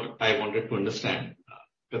exactly what I wanted to understand.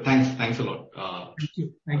 Thanks a lot. Thank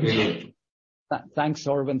you. Thank you. Really. Thanks,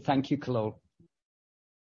 Saurabh, and thank you, Kallol.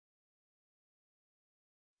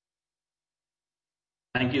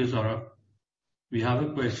 Thank you, Saurabh. We have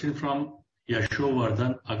a question from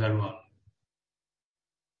Yashovardhan Agarwal.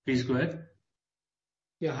 Please go ahead.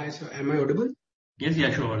 Yeah, hi sir. Am I audible? Yes,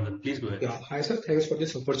 Yashovardhan, please go ahead. Yeah, hi sir. Thanks for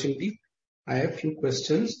this opportunity. I have few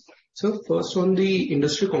questions. So first on the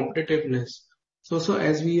industry competitiveness. So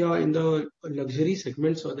as we are in the luxury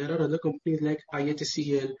segment, so there are other companies like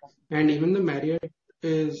IHCL and even the Marriott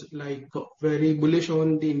is like very bullish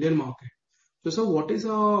on the Indian market. So what is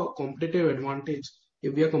our competitive advantage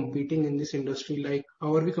if we are competing in this industry? Like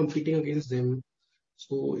how are we competing against them?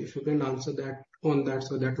 So if you can answer that on that,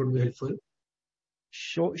 so that would be helpful.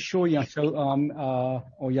 Sure, Yasho.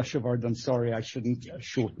 Or Yashovardhan, sorry, I shouldn't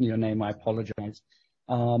shorten your name. I apologize.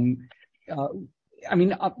 What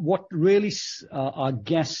really our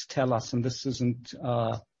guests tell us, and this isn't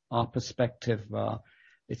our perspective,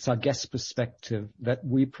 it's our guest perspective, that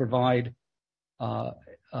we provide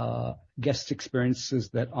guest experiences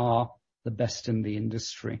that are the best in the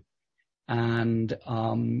industry. And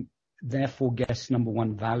therefore, guests, number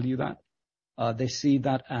one, value that. They see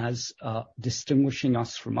that as distinguishing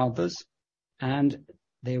us from others, and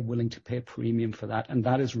they're willing to pay a premium for that. And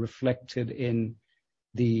that is reflected in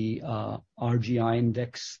the RGI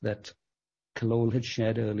index that Kalol had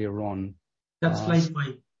shared earlier on. That's slide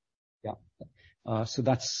 5. Yeah. So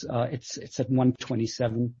that's it's at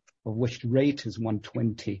 127, of which rate is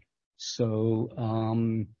 120. So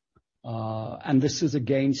and this is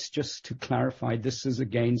against, just to clarify, this is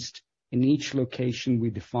against, in each location we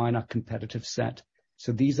define our competitive set.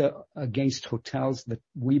 So these are against hotels that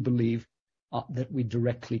we believe that we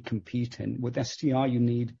directly compete in. With STR, you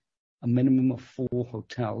need a minimum of 4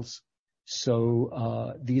 hotels.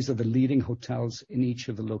 So these are the leading hotels in each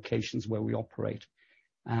of the locations where we operate.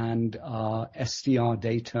 And STR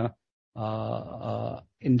data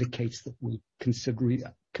indicates that we considerably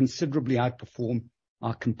outperform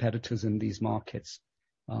our competitors in these markets.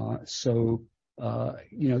 Our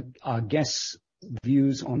guests'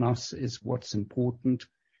 views on us is what's important.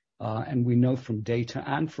 And we know from data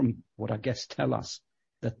and from what our guests tell us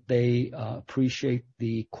that they appreciate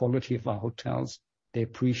the quality of our hotels. They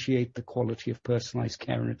appreciate the quality of personalized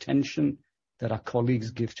care and attention that our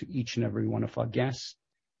colleagues give to each and every one of our guests.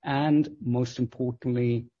 And most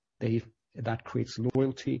importantly, that creates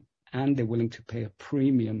loyalty, and they're willing to pay a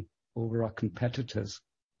premium over our competitors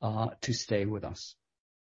to stay with us.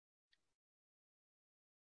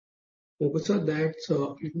 Okay, so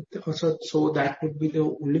that would be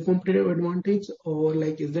the only competitive advantage, or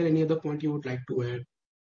like is there any other point you would like to add?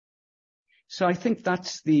 So I think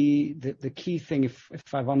that's the key thing, if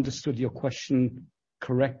I've understood your question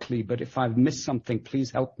correctly, but if I've missed something,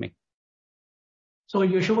 please help me. So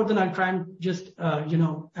Yashovardhan, I'll try and just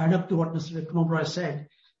add up to what Mr. Vikram said.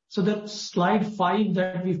 So the slide 5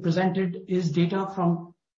 that we've presented is data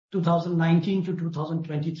from 2019 to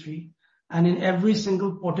 2023. And in every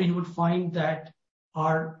single quarter, you would find that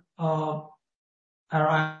our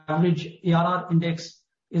average ARR index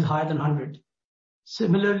is higher than 100.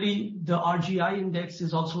 Similarly, the RGI index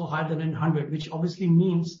is also higher than 100, which obviously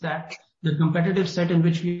means that the competitive set in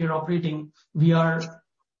which we are operating, we are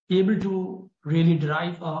able to really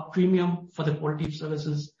derive a premium for the quality of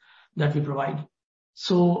services that we provide.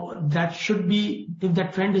 So that should be, if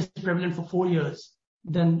that trend is prevalent for 4 years,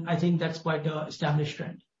 then I think that's quite an established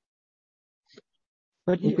trend.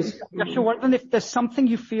 But Yashovardhan, if there's something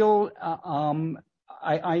you feel,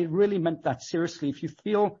 I really meant that seriously. If you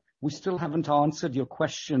feel we still haven't answered your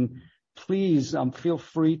question, please feel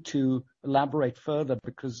free to elaborate further,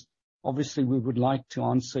 because obviously we would like to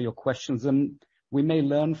answer your questions, and we may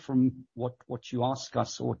learn from what you ask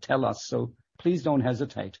us or tell us. So please don't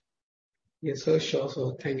hesitate. Yes, sir, sure.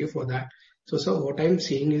 So thank you for that. So, sir, what I'm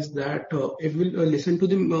saying is that if we'll listen to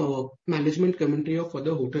the management commentary of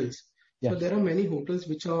other hotels. Yes. So there are many hotels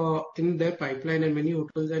which are in their pipeline, and many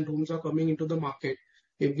hotels and rooms are coming into the market,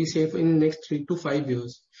 if we say in next 3 to 5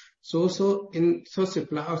 years. So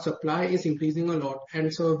supply is increasing a lot,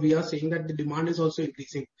 and so we are saying that the demand is also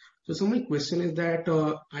increasing. So my question is that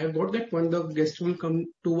I have got that when the guests will come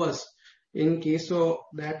to us, in case of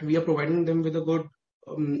that we are providing them with a good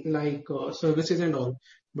services and all.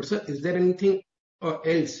 But sir, is there anything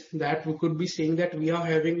else that we could be saying that we are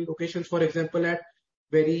having locations, for example, at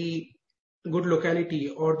very good locality,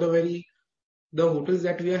 or the hotels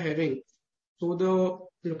that we are having? So the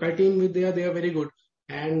locality they are very good,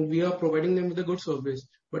 and we are providing them with a good service.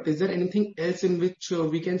 But is there anything else in which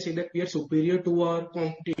we can say that we are superior to our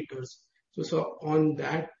competitors? So on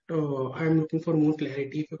that, I am looking for more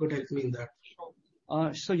clarity. If you could help me in that.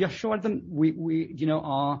 So Yashovardhan, we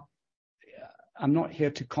I'm not here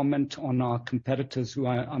to comment on our competitors, who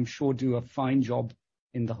I'm sure do a fine job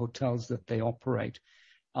in the hotels that they operate.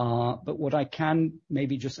 But what I can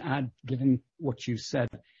maybe just add, given what you said,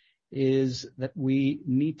 is that we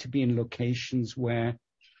need to be in locations where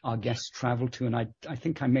our guests travel to, and I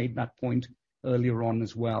think I made that point earlier on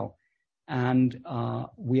as well.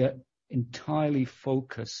 We are entirely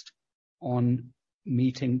focused on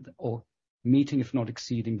meeting, if not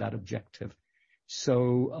exceeding, that objective.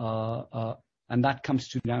 And that comes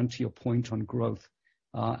down to your point on growth.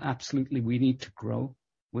 Absolutely, we need to grow.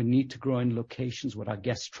 We need to grow in locations where our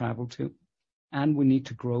guests travel to, and we need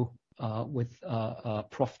to grow with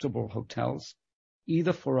profitable hotels,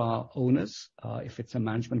 either for our owners, if it's a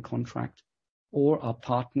management contract, or our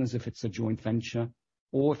partners, if it's a joint venture,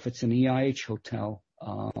 or if it's an EIH hotel,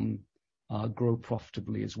 grow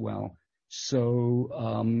profitably as well.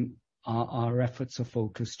 Our efforts are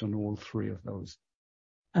focused on all three of those.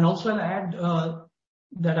 And also I'll add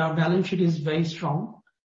that our balance sheet is very strong.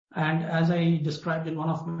 And as I described in one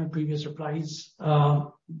of my previous replies,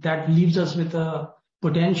 that leaves us with a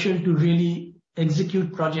potential to really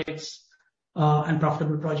execute projects and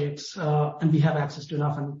profitable projects, and we have access to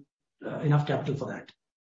enough capital for that.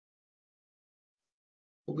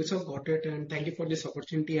 Okay, sir, got it, and thank you for this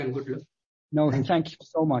opportunity and good luck. No, thank you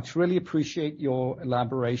so much. Really appreciate your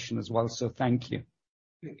elaboration as well, so thank you.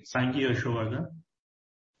 Thank you, Ashwagandha.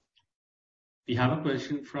 We have a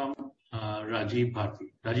question from Rajiv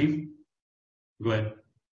Bharti. Rajiv, go ahead.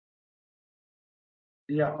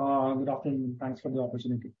 Yeah, good afternoon. Thanks for the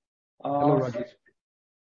opportunity. Hello, Rajiv.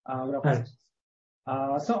 Good afternoon.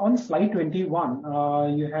 So on slide 21,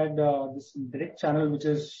 you had this direct channel which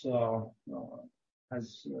is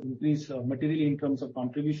has increased materially in terms of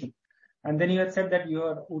contribution. And then you had said that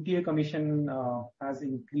your OTA commission has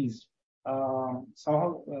increased.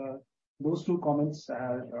 Somehow, those two comments,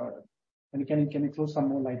 and can you throw some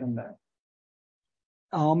more light on that?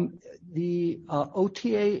 The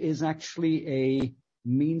OTA is actually a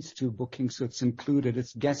means to booking, so it's included.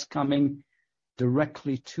 It's guests coming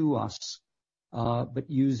directly to us, but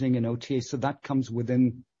using an OTA. So that comes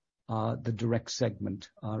within the direct segment,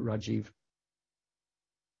 Rajiv.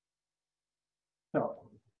 Sure.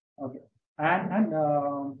 Okay. And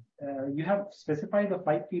you have specified the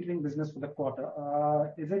flight catering business for the quarter.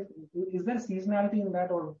 Is there seasonality in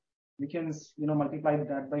that, or we can multiply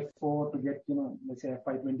that by 4 to get let's say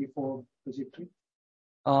FY24 trajectory?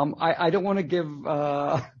 I don't want to give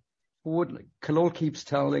forward. Kallol keeps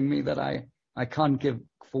telling me that I can't give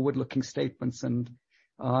forward-looking statements, and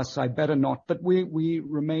so I better not. But we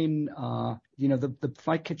remain. The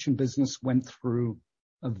flight kitchen business went through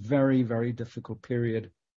a very, very difficult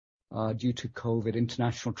period due to COVID.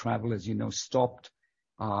 International travel, as you know, stopped.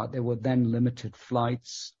 There were then limited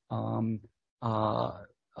flights. There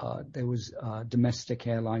was domestic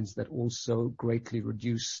airlines that also greatly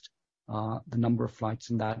reduced the number of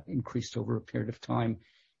flights, and that increased over a period of time.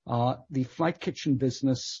 The flight kitchen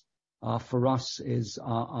business for us is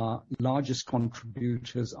our largest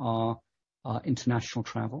contributors are international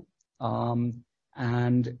travel.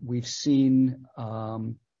 And we've seen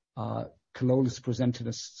Kallol has presented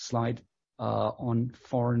a slide on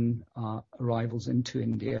foreign arrivals into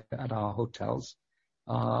India at our hotels.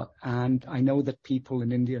 And I know that people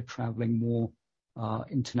in India are traveling more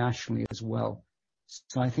internationally as well.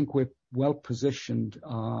 So I think we're well positioned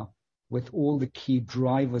with all the key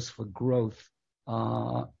drivers for growth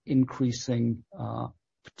increasing,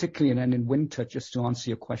 particularly in winter. Just to answer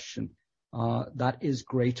your question, that is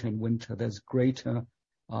greater in winter. There's greater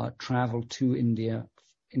travel to India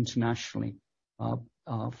internationally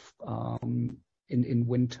in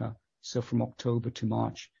winter, so from October to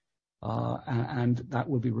March. And that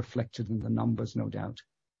will be reflected in the numbers, no doubt.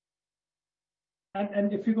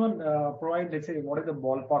 And if you can provide, let's say, what is the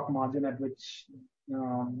ballpark margin at which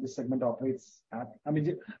this segment operates at? I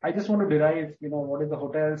mean, I just want to derive, what is the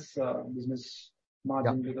hotel's business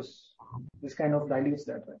margin, because this kind of dilutes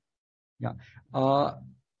that, right? Yeah.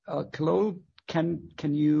 Kallol, can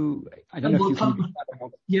you? I don't know if you can.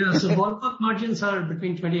 Yeah. So ballpark margins are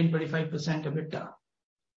between 20 and 25% EBITDA.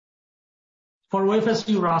 For OFS,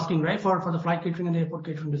 you were asking, right? For the flight catering and the airport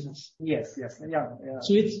catering business. Yes. Yeah.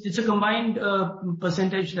 So it's a combined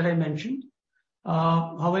percentage that I mentioned.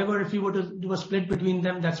 However, if you were to do a split between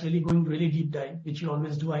them, that's really going really deep dive, which you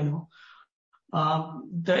always do, I know.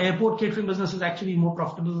 The airport catering business is actually more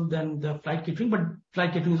profitable than the flight catering, but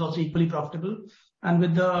flight catering is also equally profitable. And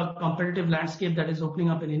with the competitive landscape that is opening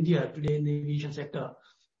up in India today in the aviation sector,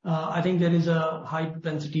 I think there is a high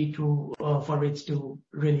propensity for rates to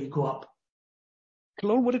really go up.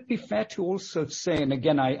 Kallol, would it be fair to also say, and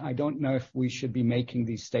again, I don't know if we should be making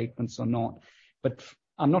these statements or not, but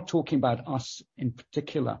I'm not talking about us in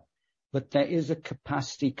particular, but there is a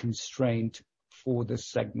capacity constraint for this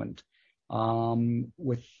segment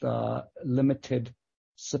with limited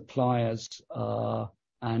suppliers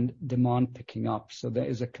and demand picking up. So there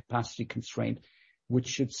is a capacity constraint, which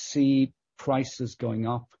should see prices going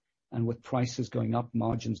up and with prices going up,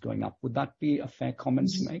 margins going up. Would that be a fair comment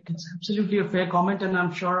to make? It's absolutely a fair comment, and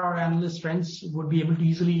I'm sure our analyst friends would be able to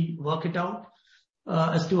easily work it out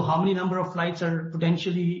as to how many number of flights are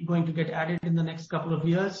potentially going to get added in the next couple of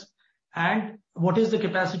years, and what is the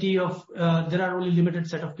capacity of there are only limited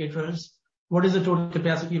set of caterers. What is the total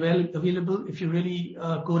capacity available? If you really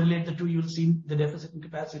correlate the two, you'll see the deficit in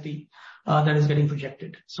capacity that is getting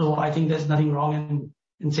projected. So I think there's nothing wrong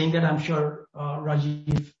in saying that. I'm sure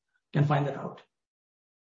Rajiv can find that out.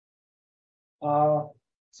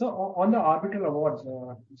 So on the arbitral awards,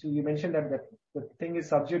 so you mentioned that the thing is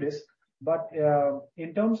sub judice, but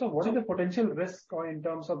in terms of what is the potential risk or in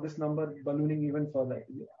terms of this number ballooning even further,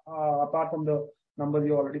 apart from the numbers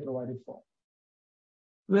you already provided for?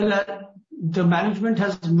 Well, the management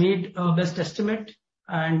has made a best estimate,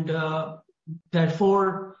 and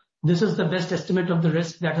therefore this is the best estimate of the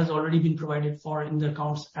risk that has already been provided for in the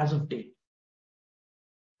accounts as of date.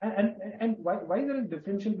 And why is there a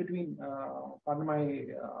differential between, pardon my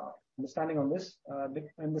understanding on this,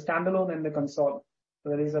 and the standalone and the console? So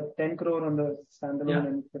there is a 10 crore on the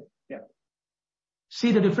standalone. Yeah.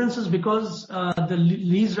 See, the difference is because the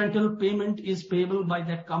lease rental payment is payable by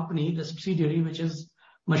that company, the subsidiary, which is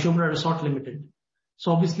Mashobra Resort Limited.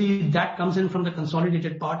 So obviously that comes in from the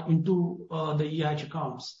consolidated part into the EIH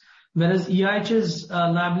accounts. Whereas EIH's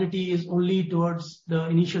liability is only towards the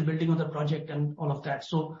initial building of the project and all of that.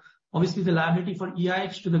 So obviously the liability for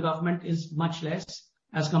EIH to the government is much less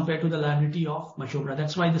as compared to the liability of Mashobra.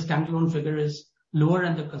 That's why the standalone figure is lower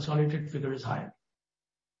and the consolidated figure is higher.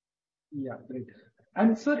 Yeah, great.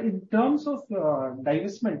 And sir, in terms of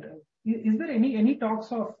divestment, is there any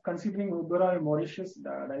talks of considering Oberoi Mauritius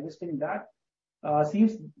divesting that?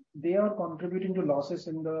 Seems they are contributing to losses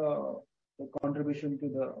in the contribution to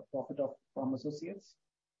the profit from associates.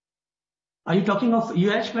 Are you talking of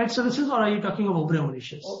EIH Flight Services or are you talking of Oberoi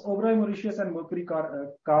Mauritius? Oberoi Mauritius and Mercury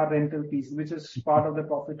car rental piece, which is part of the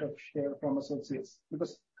profit of share from associates.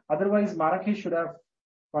 Because otherwise Marrakesh should have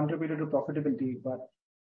contributed to profitability, but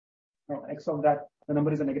no, X of that, the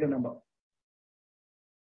number is a negative number.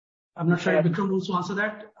 I'm not sure if Vikram wants to answer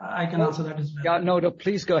that. I can answer that as well. Yeah, no,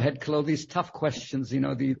 please go ahead, Khalil. These tough questions,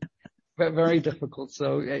 the very difficult.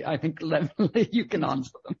 So I think you can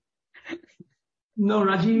answer them. No,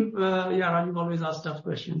 Rajiv, Rajiv always asks tough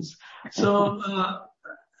questions. So,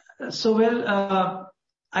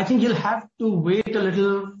 I think you'll have to wait a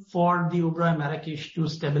little for the Oberoi Marrakesh to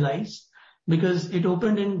stabilize, because it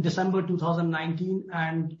opened in December 2019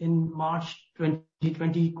 and in March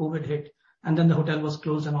 2020 COVID hit, and then the hotel was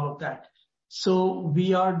closed and all of that. So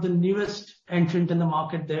we are the newest entrant in the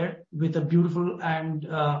market there with a beautiful and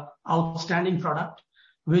outstanding product,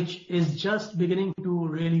 which is just beginning to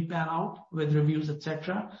really pan out with reviews,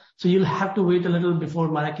 etc. So you'll have to wait a little before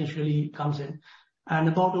Marrakesh really comes in. And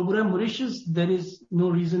about Oberoi Mauritius, there is no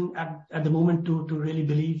reason at the moment to really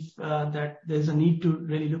believe that there's a need to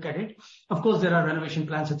really look at it. Of course, there are renovation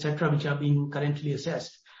plans, etc., which are being currently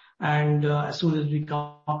assessed. And as soon as we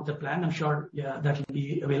come up with a plan, I'm sure, that will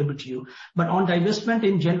be available to you. But on divestment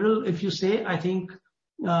in general, if you say, I think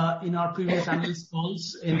in our previous analyst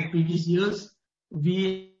calls in previous years,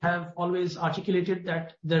 we have always articulated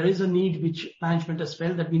that there is a need which management has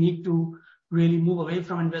felt that we need to really move away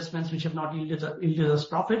from investments which have not yielded us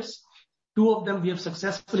profits. Two of them we have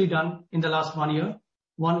successfully done in the last 1 year.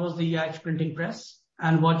 One was the EIH printing press,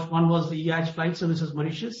 and one was the EIH Flight Services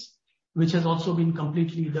Mauritius, which has also been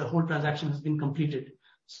the whole transaction has been completed.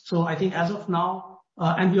 So I think as of now,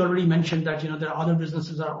 and we already mentioned that, there are other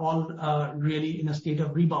businesses are all really in a state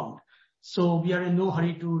of rebound. So we are in no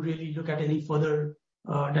hurry to really look at any further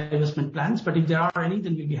divestment plans, but if there are any,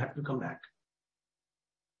 then we'll be happy to come back.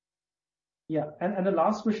 Yeah, and the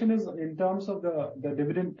last question is in terms of the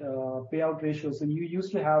dividend payout ratio. So you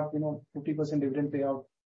used to have 50% dividend payout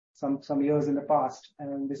some years in the past,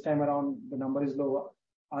 and this time around the number is lower.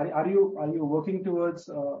 Are you working towards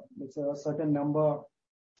let's say a certain number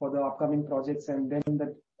for the upcoming projects, and then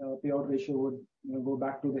the payout ratio would go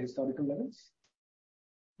back to the historical levels?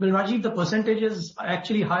 Well, Rajiv, the percentage is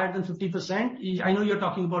actually higher than 50%. I know you're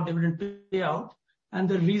talking about dividend payout. And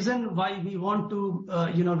the reason why we want to,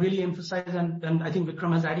 really emphasize, and I think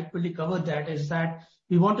Vikram has adequately covered that, is that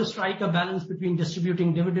we want to strike a balance between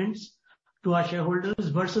distributing dividends to our shareholders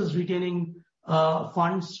versus retaining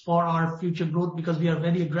funds for our future growth, because we are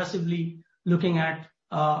very aggressively looking at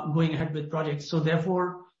going ahead with projects. So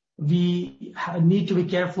therefore, we need to be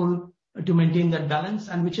careful to maintain that balance,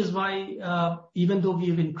 and which is why even though we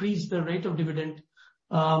have increased the rate of dividend,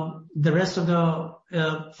 the rest of the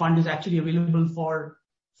fund is actually available for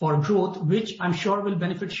growth, which I'm sure will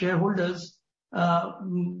benefit shareholders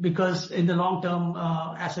because in the long term,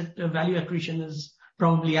 asset value accretion is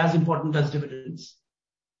probably as important as dividends.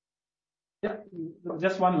 Yeah.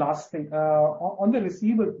 Just one last thing. On the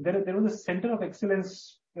receivable, there was a Center of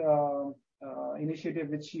Excellence initiative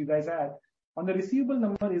which you guys had. On the receivable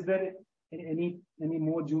number, is there any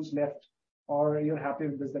more juice left, or you're happy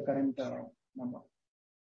with the current number?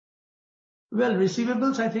 Well,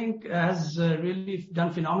 receivables, I think, has really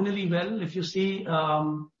done phenomenally well. If you see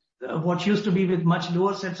what used to be with much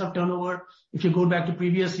lower sets of turnover, if you go back to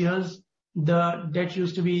previous years, the debt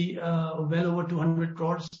used to be well over 200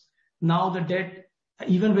 crores. Now the debt,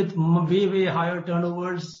 even with way higher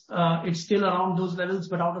turnovers, it's still around those levels,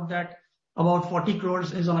 but out of that, about 40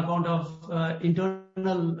 crores is on account of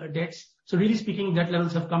internal debts. So really speaking, debt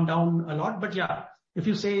levels have come down a lot. But yeah, if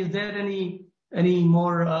you say, is there any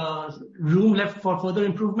more room left for further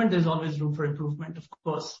improvement? There's always room for improvement, of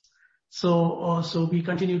course. So we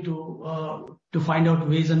continue to find out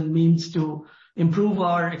ways and means to improve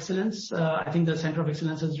our excellence. I think the Center of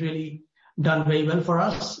Excellence has really done very well for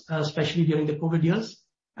us, especially during the COVID years.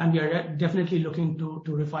 And we are definitely looking to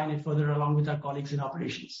refine it further along with our colleagues in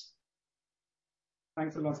operations.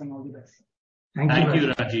 Thanks a lot and all the best. Thank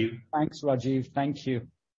you, Rajiv. Thanks, Rajiv. Thank you.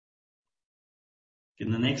 Okay,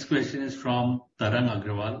 the next question is from Tarang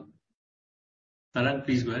Agrawal. Tarang,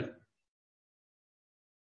 please go ahead.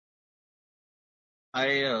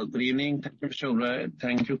 Hi, good evening. Thank you, Mr. Ubre.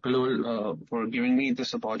 Thank you, Kalul, for giving me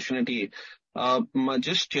this opportunity.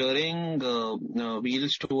 Just steering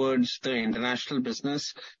wheels towards the international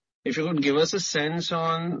business. If you could give us a sense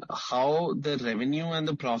on how the revenue and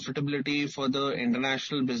the profitability for the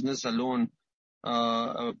international business alone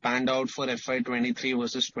panned out for FY23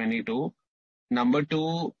 versus 22. Number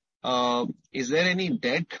two, is there any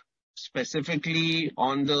debt specifically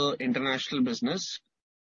on the international business?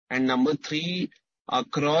 And number three,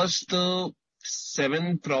 across the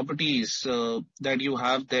 7 properties that you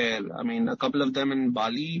have there, I mean, a couple of them in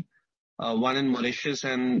Bali, one in Mauritius,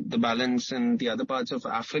 and the balance in the other parts of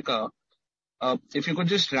Africa. If you could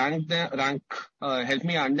just help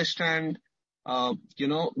me understand,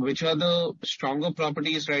 which are the stronger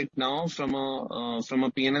properties right now from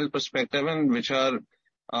a P&L perspective, and which are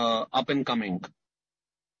up and coming.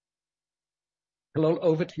 Hello,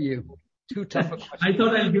 over to you. Two tough questions. I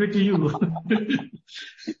thought I'll give it to you.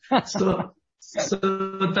 So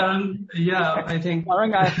Tarang, yeah, I think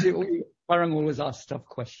Tarang always asks tough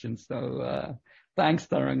questions, so thanks,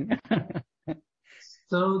 Tarang.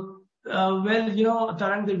 So,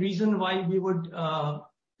 Tarang, the reason why we would,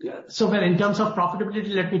 in terms of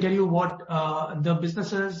profitability, let me tell you what the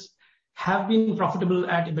businesses have been profitable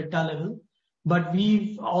at EBITDA level, but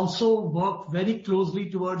we've also worked very closely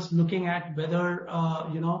towards looking at whether,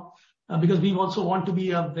 because we also want to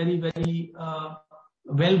be a very, very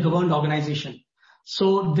well-governed organization.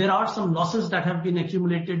 So there are some losses that have been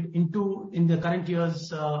accumulated in the current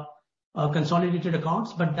year's consolidated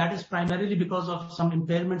accounts, but that is primarily because of some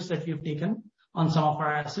impairments that we have taken on some of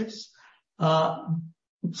our assets.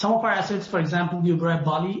 Some of our assets, for example, the Oberoi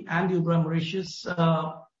Bali and the Oberoi Mauritius,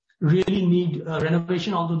 really need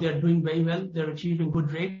renovation, although they are doing very well. They're achieving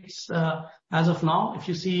good rates as of now. If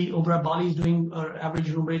you see, Oberoi Bali is doing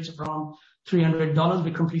average room rates around $300.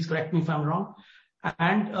 Vikram, please correct me if I'm wrong.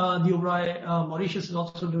 And the Oberoi Mauritius is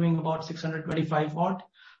also doing about 625 odd.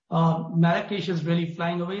 Marrakesh is really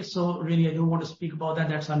flying away, so really I don't want to speak about that.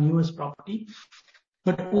 That's our newest property.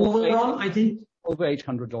 But overall, I think over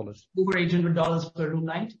 $800. Over $800 per room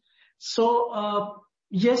night. So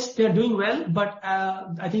yes, they're doing well, but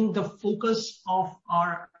I think the focus of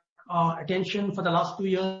our attention for the last 2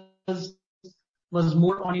 years was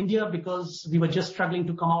more on India because we were just struggling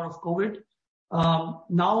to come out of COVID.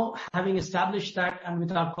 Now, having established that and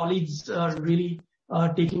with our colleagues really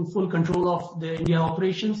taking full control of the India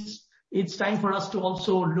operations, it's time for us to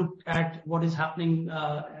also look at what is happening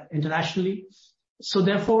internationally. So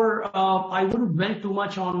therefore, I wouldn't dwell too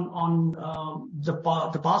much on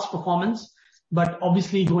the past performance, but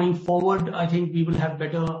obviously going forward, I think we will have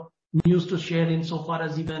better news to share insofar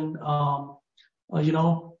as even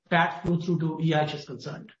PAT flow through to EIH is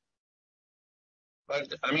concerned.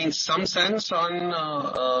 But I mean, some sense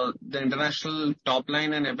on the international top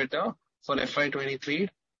line and EBITDA for FY23,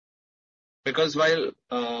 because while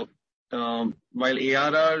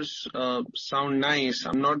ARRs sound nice,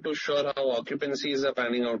 I'm not too sure how occupancies are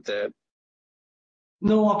panning out there.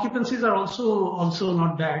 No, occupancies are also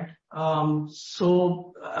not bad.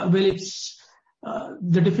 It's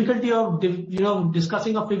the difficulty of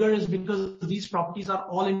discussing a figure is because these properties are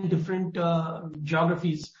all in different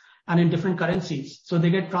geographies and in different currencies. So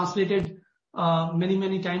they get translated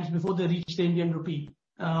many times before they reach the Indian rupee.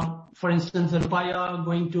 For instance, the rupaya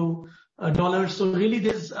going to dollars. So really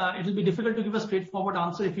there's, it'll be difficult to give a straightforward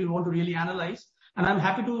answer if you want to really analyze. And I'm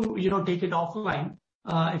happy to, take it offline,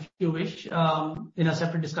 if you wish, in a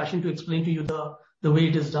separate discussion to explain to you the way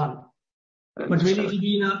it is done. But really it'll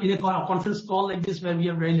be in a conference call like this where we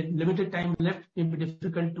have very limited time left, it will be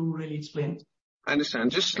difficult to really explain. I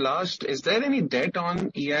understand. Just last, is there any debt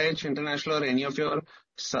on EIH International or any of your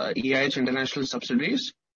EIH International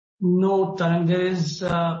subsidiaries? No, Tarang, there is,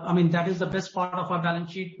 that is the best part of our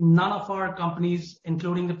balance sheet. None of our companies,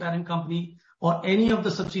 including the parent company or any of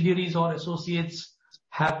the subsidiaries or associates,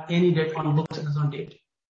 have any debt on books as on date.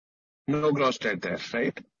 No gross debt there,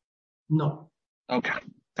 right? No. Okay.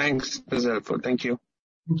 Thanks. This is helpful. Thank you.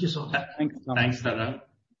 Thank you so much. Thanks, Tarang.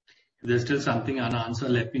 If there's still something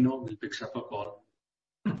unanswered, let me know. We'll pick up a call.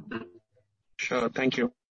 Sure. Thank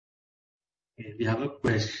you. Okay, we have a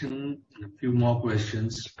question, a few more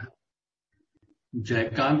questions.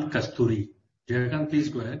 Jaykant Kasturi. Jaykant, please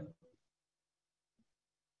go ahead.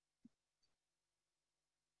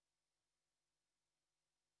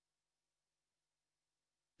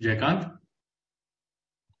 Jaykant?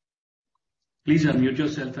 Please unmute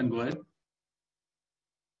yourself and go ahead.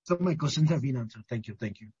 So my questions have been answered. Thank you.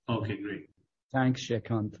 Thank you. Okay, great. Thanks,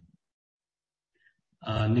 Jaykant.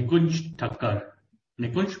 Nikunj Thakkar.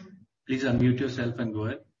 Nikunj, please unmute yourself and go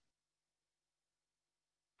ahead.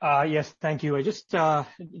 Yes, thank you. I just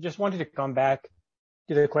wanted to come back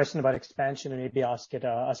to the question about expansion and maybe ask it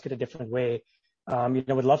a different way.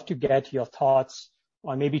 Would love to get your thoughts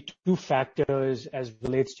on maybe two factors as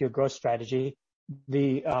relates to your growth strategy.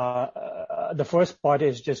 The first part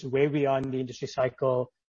is just where we are in the industry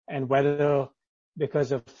cycle and whether,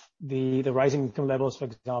 because of the rising income levels, for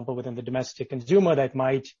example, within the domestic consumer, that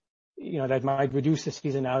might reduce the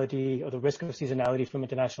seasonality or the risk of seasonality from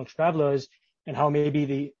international travelers, and how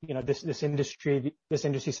maybe this industry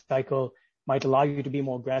cycle might allow you to be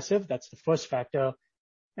more aggressive. That's the first factor.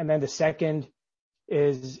 And then the second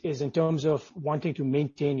is in terms of wanting to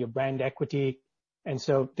maintain your brand equity. And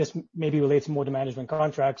so this maybe relates more to management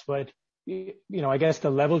contracts, but I guess the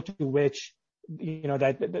level to which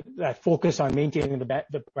that focus on maintaining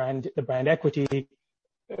the brand equity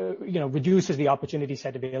reduces the opportunity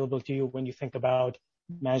set available to you when you think about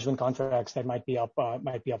management contracts that might be up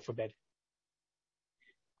for bid.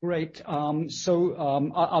 Great. So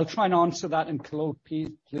I'll try and answer that, and Kalol,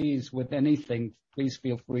 please, with anything, please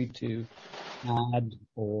feel free to add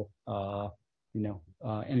or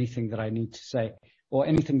anything that I need to say or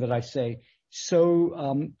anything that I say.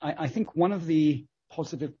 So I think one of the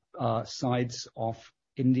positive sides of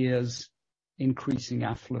India's increasing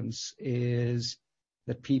affluence is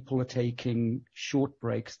that people are taking short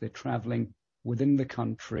breaks. They're traveling within the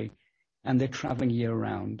country and they're traveling year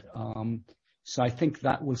round. So I think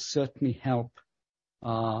that will certainly help,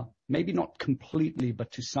 maybe not completely,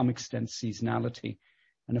 but to some extent seasonality.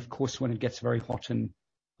 And of course, when it gets very hot in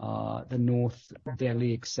the north,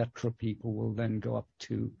 Delhi, etc., people will then go up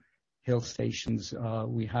to hill stations.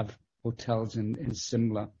 We have hotels in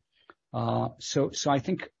Simla. So I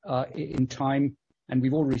think in time, and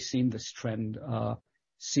we've already seen this trend,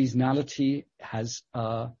 seasonality has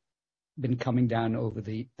been coming down over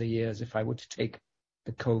the years, if I were to take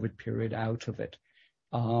the COVID period out of it.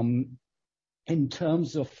 In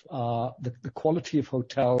terms of the quality of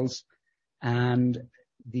hotels and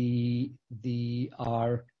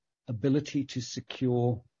our ability to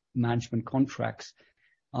secure management contracts.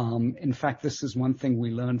 In fact, this is one thing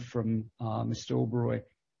we learned from Mr. Oberoi,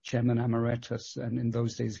 Chairman Emeritus, and in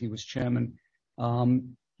those days he was chairman.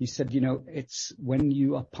 He said, it's when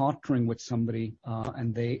you are partnering with somebody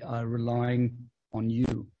and they are relying on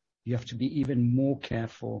you, you have to be even more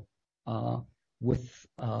careful with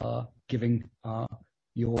giving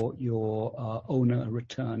your owner a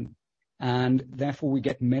return. And therefore, we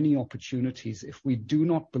get many opportunities. If we do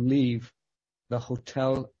not believe the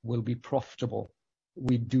hotel will be profitable,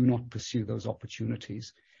 we do not pursue those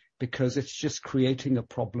opportunities because it's just creating a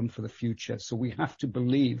problem for the future. So we have to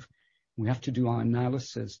believe, we have to do our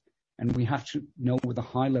analysis, and we have to know with a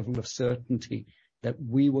high level of certainty that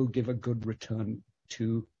we will give a good return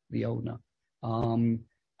to the owner.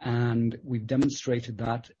 And we've demonstrated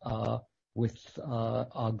that with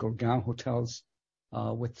our Gurgaon hotels,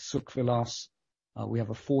 with Sukh Vilas. We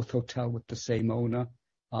have a fourth hotel with the same owner.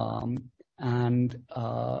 And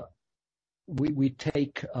we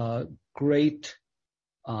take great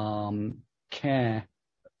care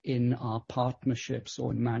in our partnerships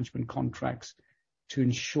or in management contracts to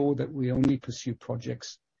ensure that we only pursue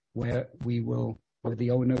projects where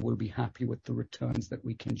the owner will be happy with the returns that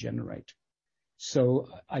we can generate. So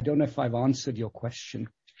I don't know if I've answered your question,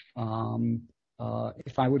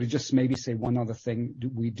 if I were to just maybe say one other thing,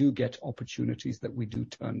 we do get opportunities that we do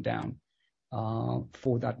turn down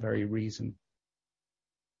for that very reason.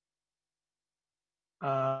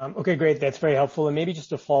 Okay, great. That's very helpful. And maybe just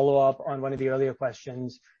to follow up on one of the earlier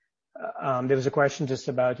questions, there was a question just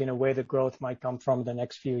about, where the growth might come from the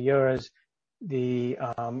next few years.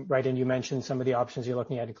 Right, and you mentioned some of the options you're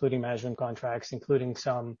looking at, including management contracts, including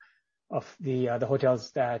some of the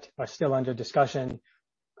hotels that are still under discussion.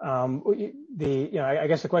 I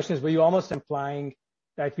guess the question is, were you almost implying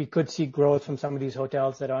that we could see growth from some of these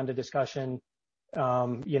hotels that are under discussion,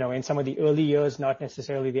 in some of the early years, not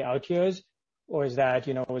necessarily the out years? Or is that,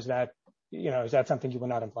 is that something you were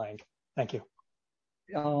not implying? Thank you.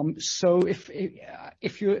 So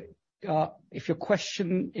if your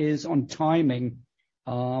question is on timing,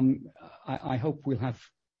 I hope we'll have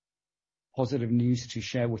positive news to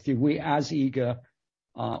share with you. We're as eager,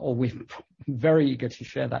 or we're very eager to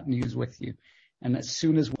share that news with you. And as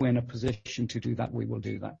soon as we're in a position to do that, we will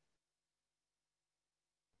do that.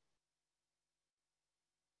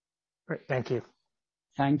 Great. Thank you.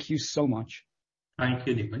 Thank you so much. Thank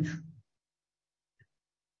you, Dipanj.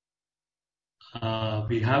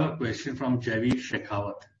 We have a question from Javeer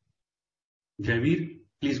Shekhawat. Javeer,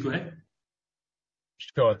 please go ahead.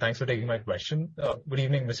 Sure. Thanks for taking my question. Good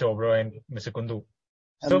evening, Mr. Oberoi and Mr. Kundu.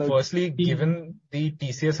 Hello. So firstly, given the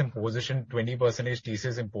TCS imposition, 20%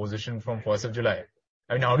 TCS imposition from 1st of July,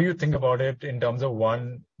 I mean, how do you think about it in terms of,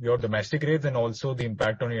 one, your domestic rates and also the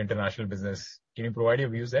impact on your international business? Can you provide your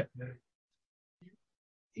views there?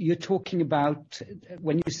 You're talking about,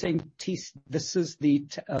 when you're saying this is the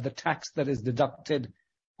tax that is deducted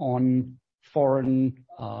on foreign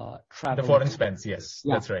travel. The foreign spends, yes.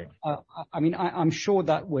 Yeah. That's right. I'm sure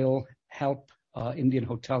that will help Indian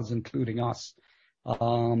hotels, including us.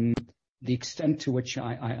 The extent to which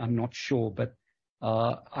I'm not sure, but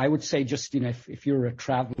I would say just, if you're a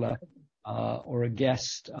traveler or a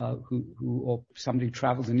guest or somebody who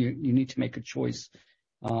travels and you need to make a choice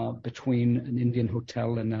between an Indian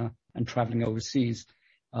hotel and traveling overseas,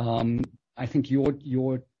 I think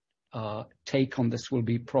your take on this will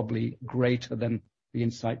be probably greater than the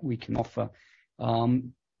insight we can offer.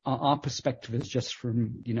 Our perspective is just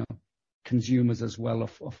from, consumers as well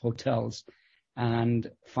of hotels. And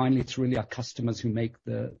finally, it's really our customers who make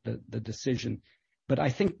the decision. But I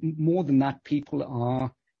think more than that,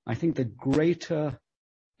 I think the greater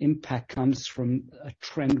impact comes from a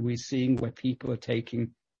trend we're seeing where people are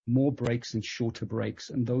taking more breaks and shorter breaks.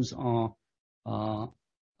 And those are a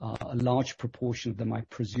large proportion of them, I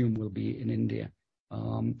presume, will be in India.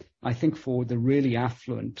 I think for the really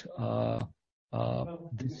affluent,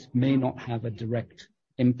 this may not have a direct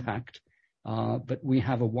impact, but we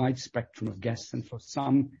have a wide spectrum of guests, and for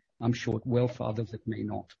some, I'm sure it will, for others, it may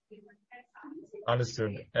not.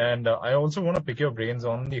 Understood. And I also want to pick your brains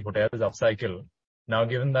on the hotels upcycle. Now,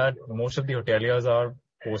 given that most of the hoteliers are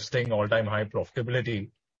posting all-time high profitability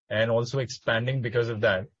and also expanding because of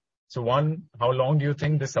that. So one, how long do you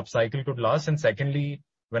think this upcycle could last? And secondly,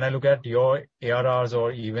 when I look at your ARRs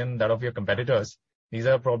or even that of your competitors, these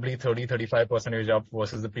are probably 30-35% up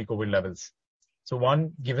versus the pre-COVID levels. So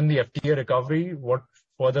one, given the FTA recovery, what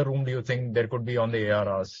further room do you think there could be on the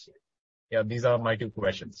ARRs? Yeah, these are my two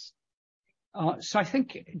questions. So I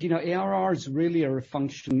think, ARR is really a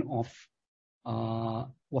function of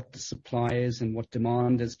what the supply is and what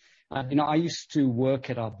demand is. I used to work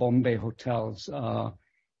at our Bombay hotels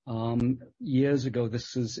years ago.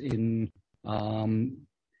 This is in,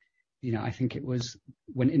 I think it was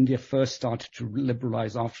when India first started to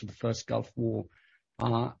liberalize after the first Gulf War.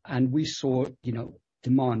 And we saw,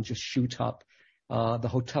 demand just shoot up. The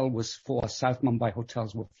hotel was full. South Mumbai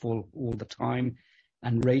hotels were full all the time,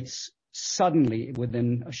 and rates suddenly,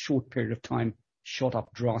 within a short period of time, shot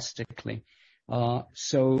up drastically.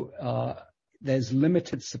 So there's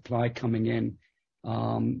limited supply coming in,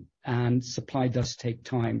 and supply does take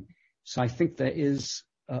time. So I think there is,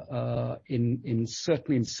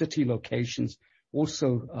 certainly in city locations,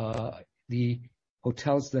 also the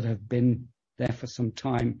hotels that have been there for some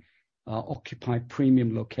time occupy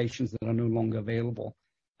premium locations that are no longer available.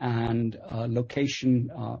 And location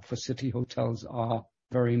for city hotels are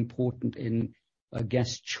very important in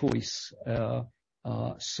guest choice.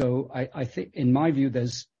 So I think, in my view,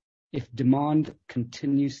 if demand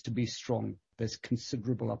continues to be strong, there's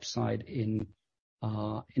considerable upside in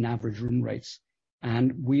average room rates.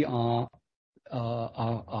 And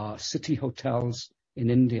our city hotels in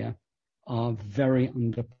India are very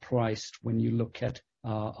underpriced when you look at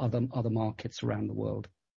other markets around the world.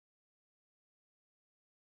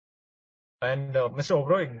 And Mr.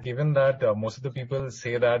 Oberoi, given that most of the people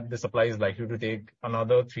say that the supply is likely to take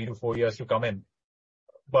another 3 to 4 years to come in,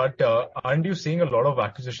 But aren't you seeing a lot of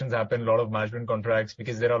acquisitions happen, a lot of management contracts,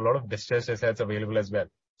 because there are a lot of distressed assets available as well?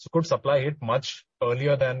 So could supply hit much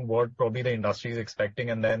earlier than what probably the industry is expecting,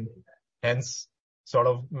 and then hence sort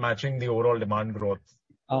of matching the overall demand growth?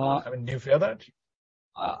 I mean, do you fear that?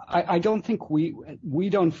 I don't think we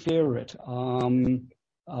don't fear it. And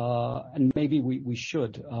maybe we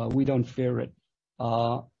should. We don't fear it.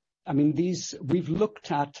 I mean, we've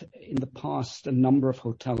looked at in the past a number of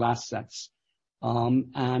hotel assets,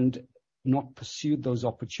 and not pursued those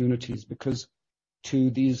opportunities because to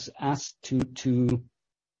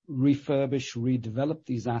refurbish, redevelop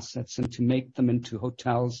these assets and to make them into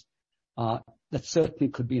hotels, that certainly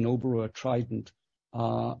could be an Oberoi or a Trident.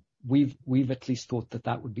 We've at least thought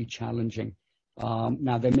that would be challenging.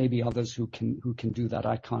 Now there may be others who can do that.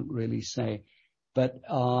 I can't really say, but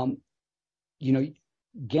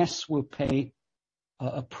guests will pay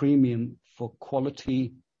a premium for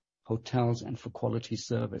quality hotels and for quality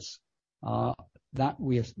service. That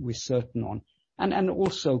we're certain on, and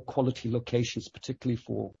also quality locations, particularly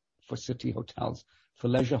for city hotels. For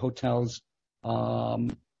leisure hotels,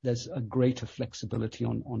 there's a greater flexibility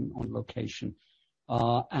on location.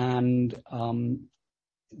 And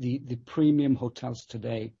the premium hotels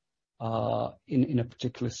today in a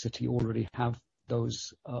particular city already have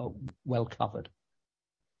those well covered.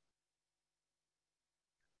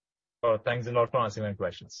 Thanks a lot for answering my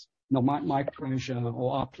questions. No, my pleasure,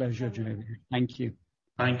 or our pleasure, JV. Thank you.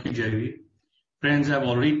 Thank you, JV. Friends, I've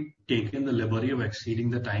already taken the liberty of exceeding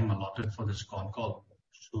the time allotted for this call.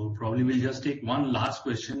 So probably we'll just take one last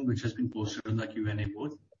question which has been posted on the Q&A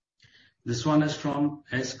board. This one is from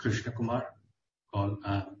S. Krishna Kumar, called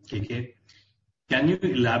KK. Can you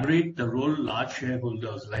elaborate the role large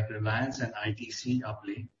shareholders like Reliance and ITC are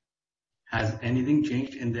playing? Has anything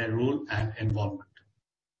changed in their role and involvement?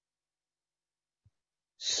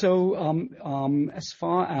 So, as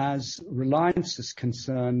far as Reliance is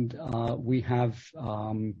concerned, we have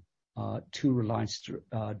two Reliance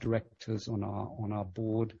directors on our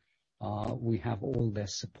board. We have all their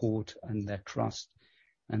support and their trust,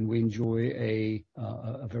 and we enjoy a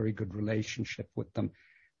very good relationship with them.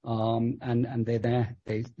 And they're there.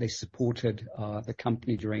 They supported the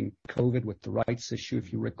company during COVID with the rights issue,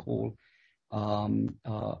 if you recall.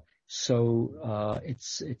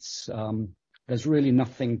 It's there's really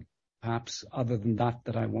nothing perhaps other than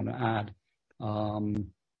that I want to add.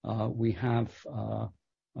 We have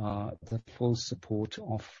the full support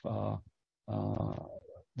of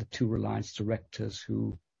the two Reliance directors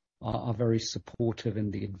who are very supportive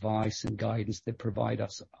in the advice and guidance they provide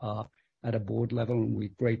us at a board level, and we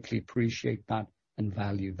greatly appreciate that and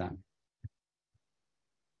value that.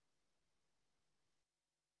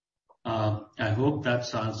 I hope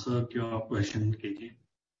that's answered your question, KK.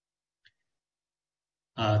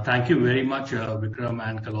 Thank you very much, Vikram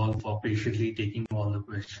and Kalol, for patiently taking all the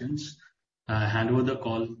questions. Hand over the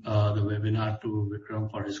call, the webinar to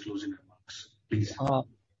Vikram for his closing remarks. Please.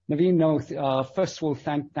 Naveen, no, first of all,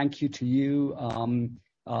 thank you to you.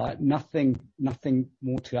 Nothing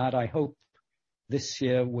more to add. I hope this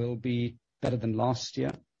year will be better than last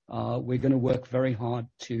year. We're going to work very hard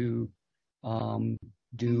to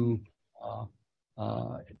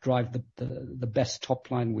drive the best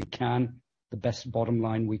top line we can, the best bottom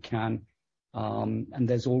line we can, and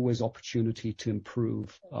there's always opportunity to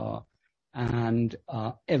improve. And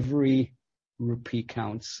every rupee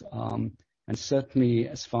counts. And certainly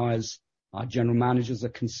as far as our general managers are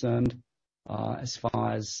concerned, as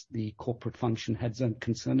far as the corporate function heads are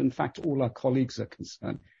concerned, in fact, all our colleagues are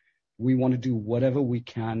concerned, we want to do whatever we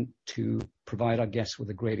can to provide our guests with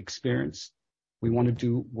a great experience. We want to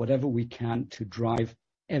do whatever we can to drive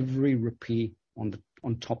every rupee on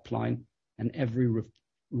top line and every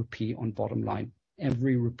rupee on bottom line.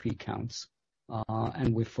 Every rupee counts.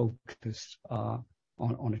 And we're focused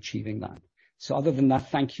on achieving that. So other than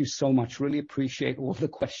that, thank you so much. Really appreciate all the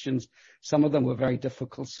questions. Some of them were very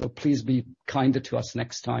difficult, so please be kinder to us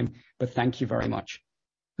next time. But thank you very much.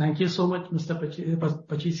 Thank you so much, Mr.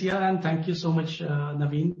 Pachisia, and thank you so much,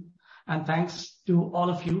 Naveen. And thanks to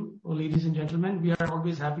all of you, ladies and gentlemen. We are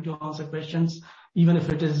always happy to answer questions, even if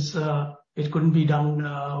it couldn't be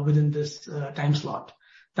done within this time slot.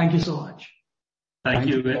 Thank you so much. Thank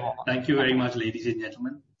you very much, ladies and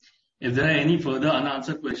gentlemen. If there are any further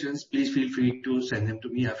unanswered questions, please feel free to send them to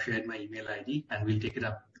me. I've shared my email ID, and we'll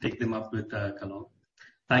take them up with Kalol.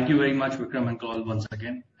 Thank you very much, Vikram and Kalol, once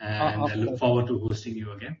again, and I look forward to hosting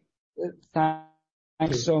you again.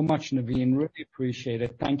 Thanks so much, Naveen. Really appreciate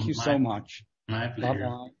it. Thank you so much. My pleasure.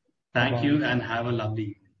 Bye-bye. Thank you, and have a lovely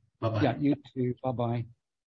evening. Bye-bye. Yeah, you too. Bye-bye.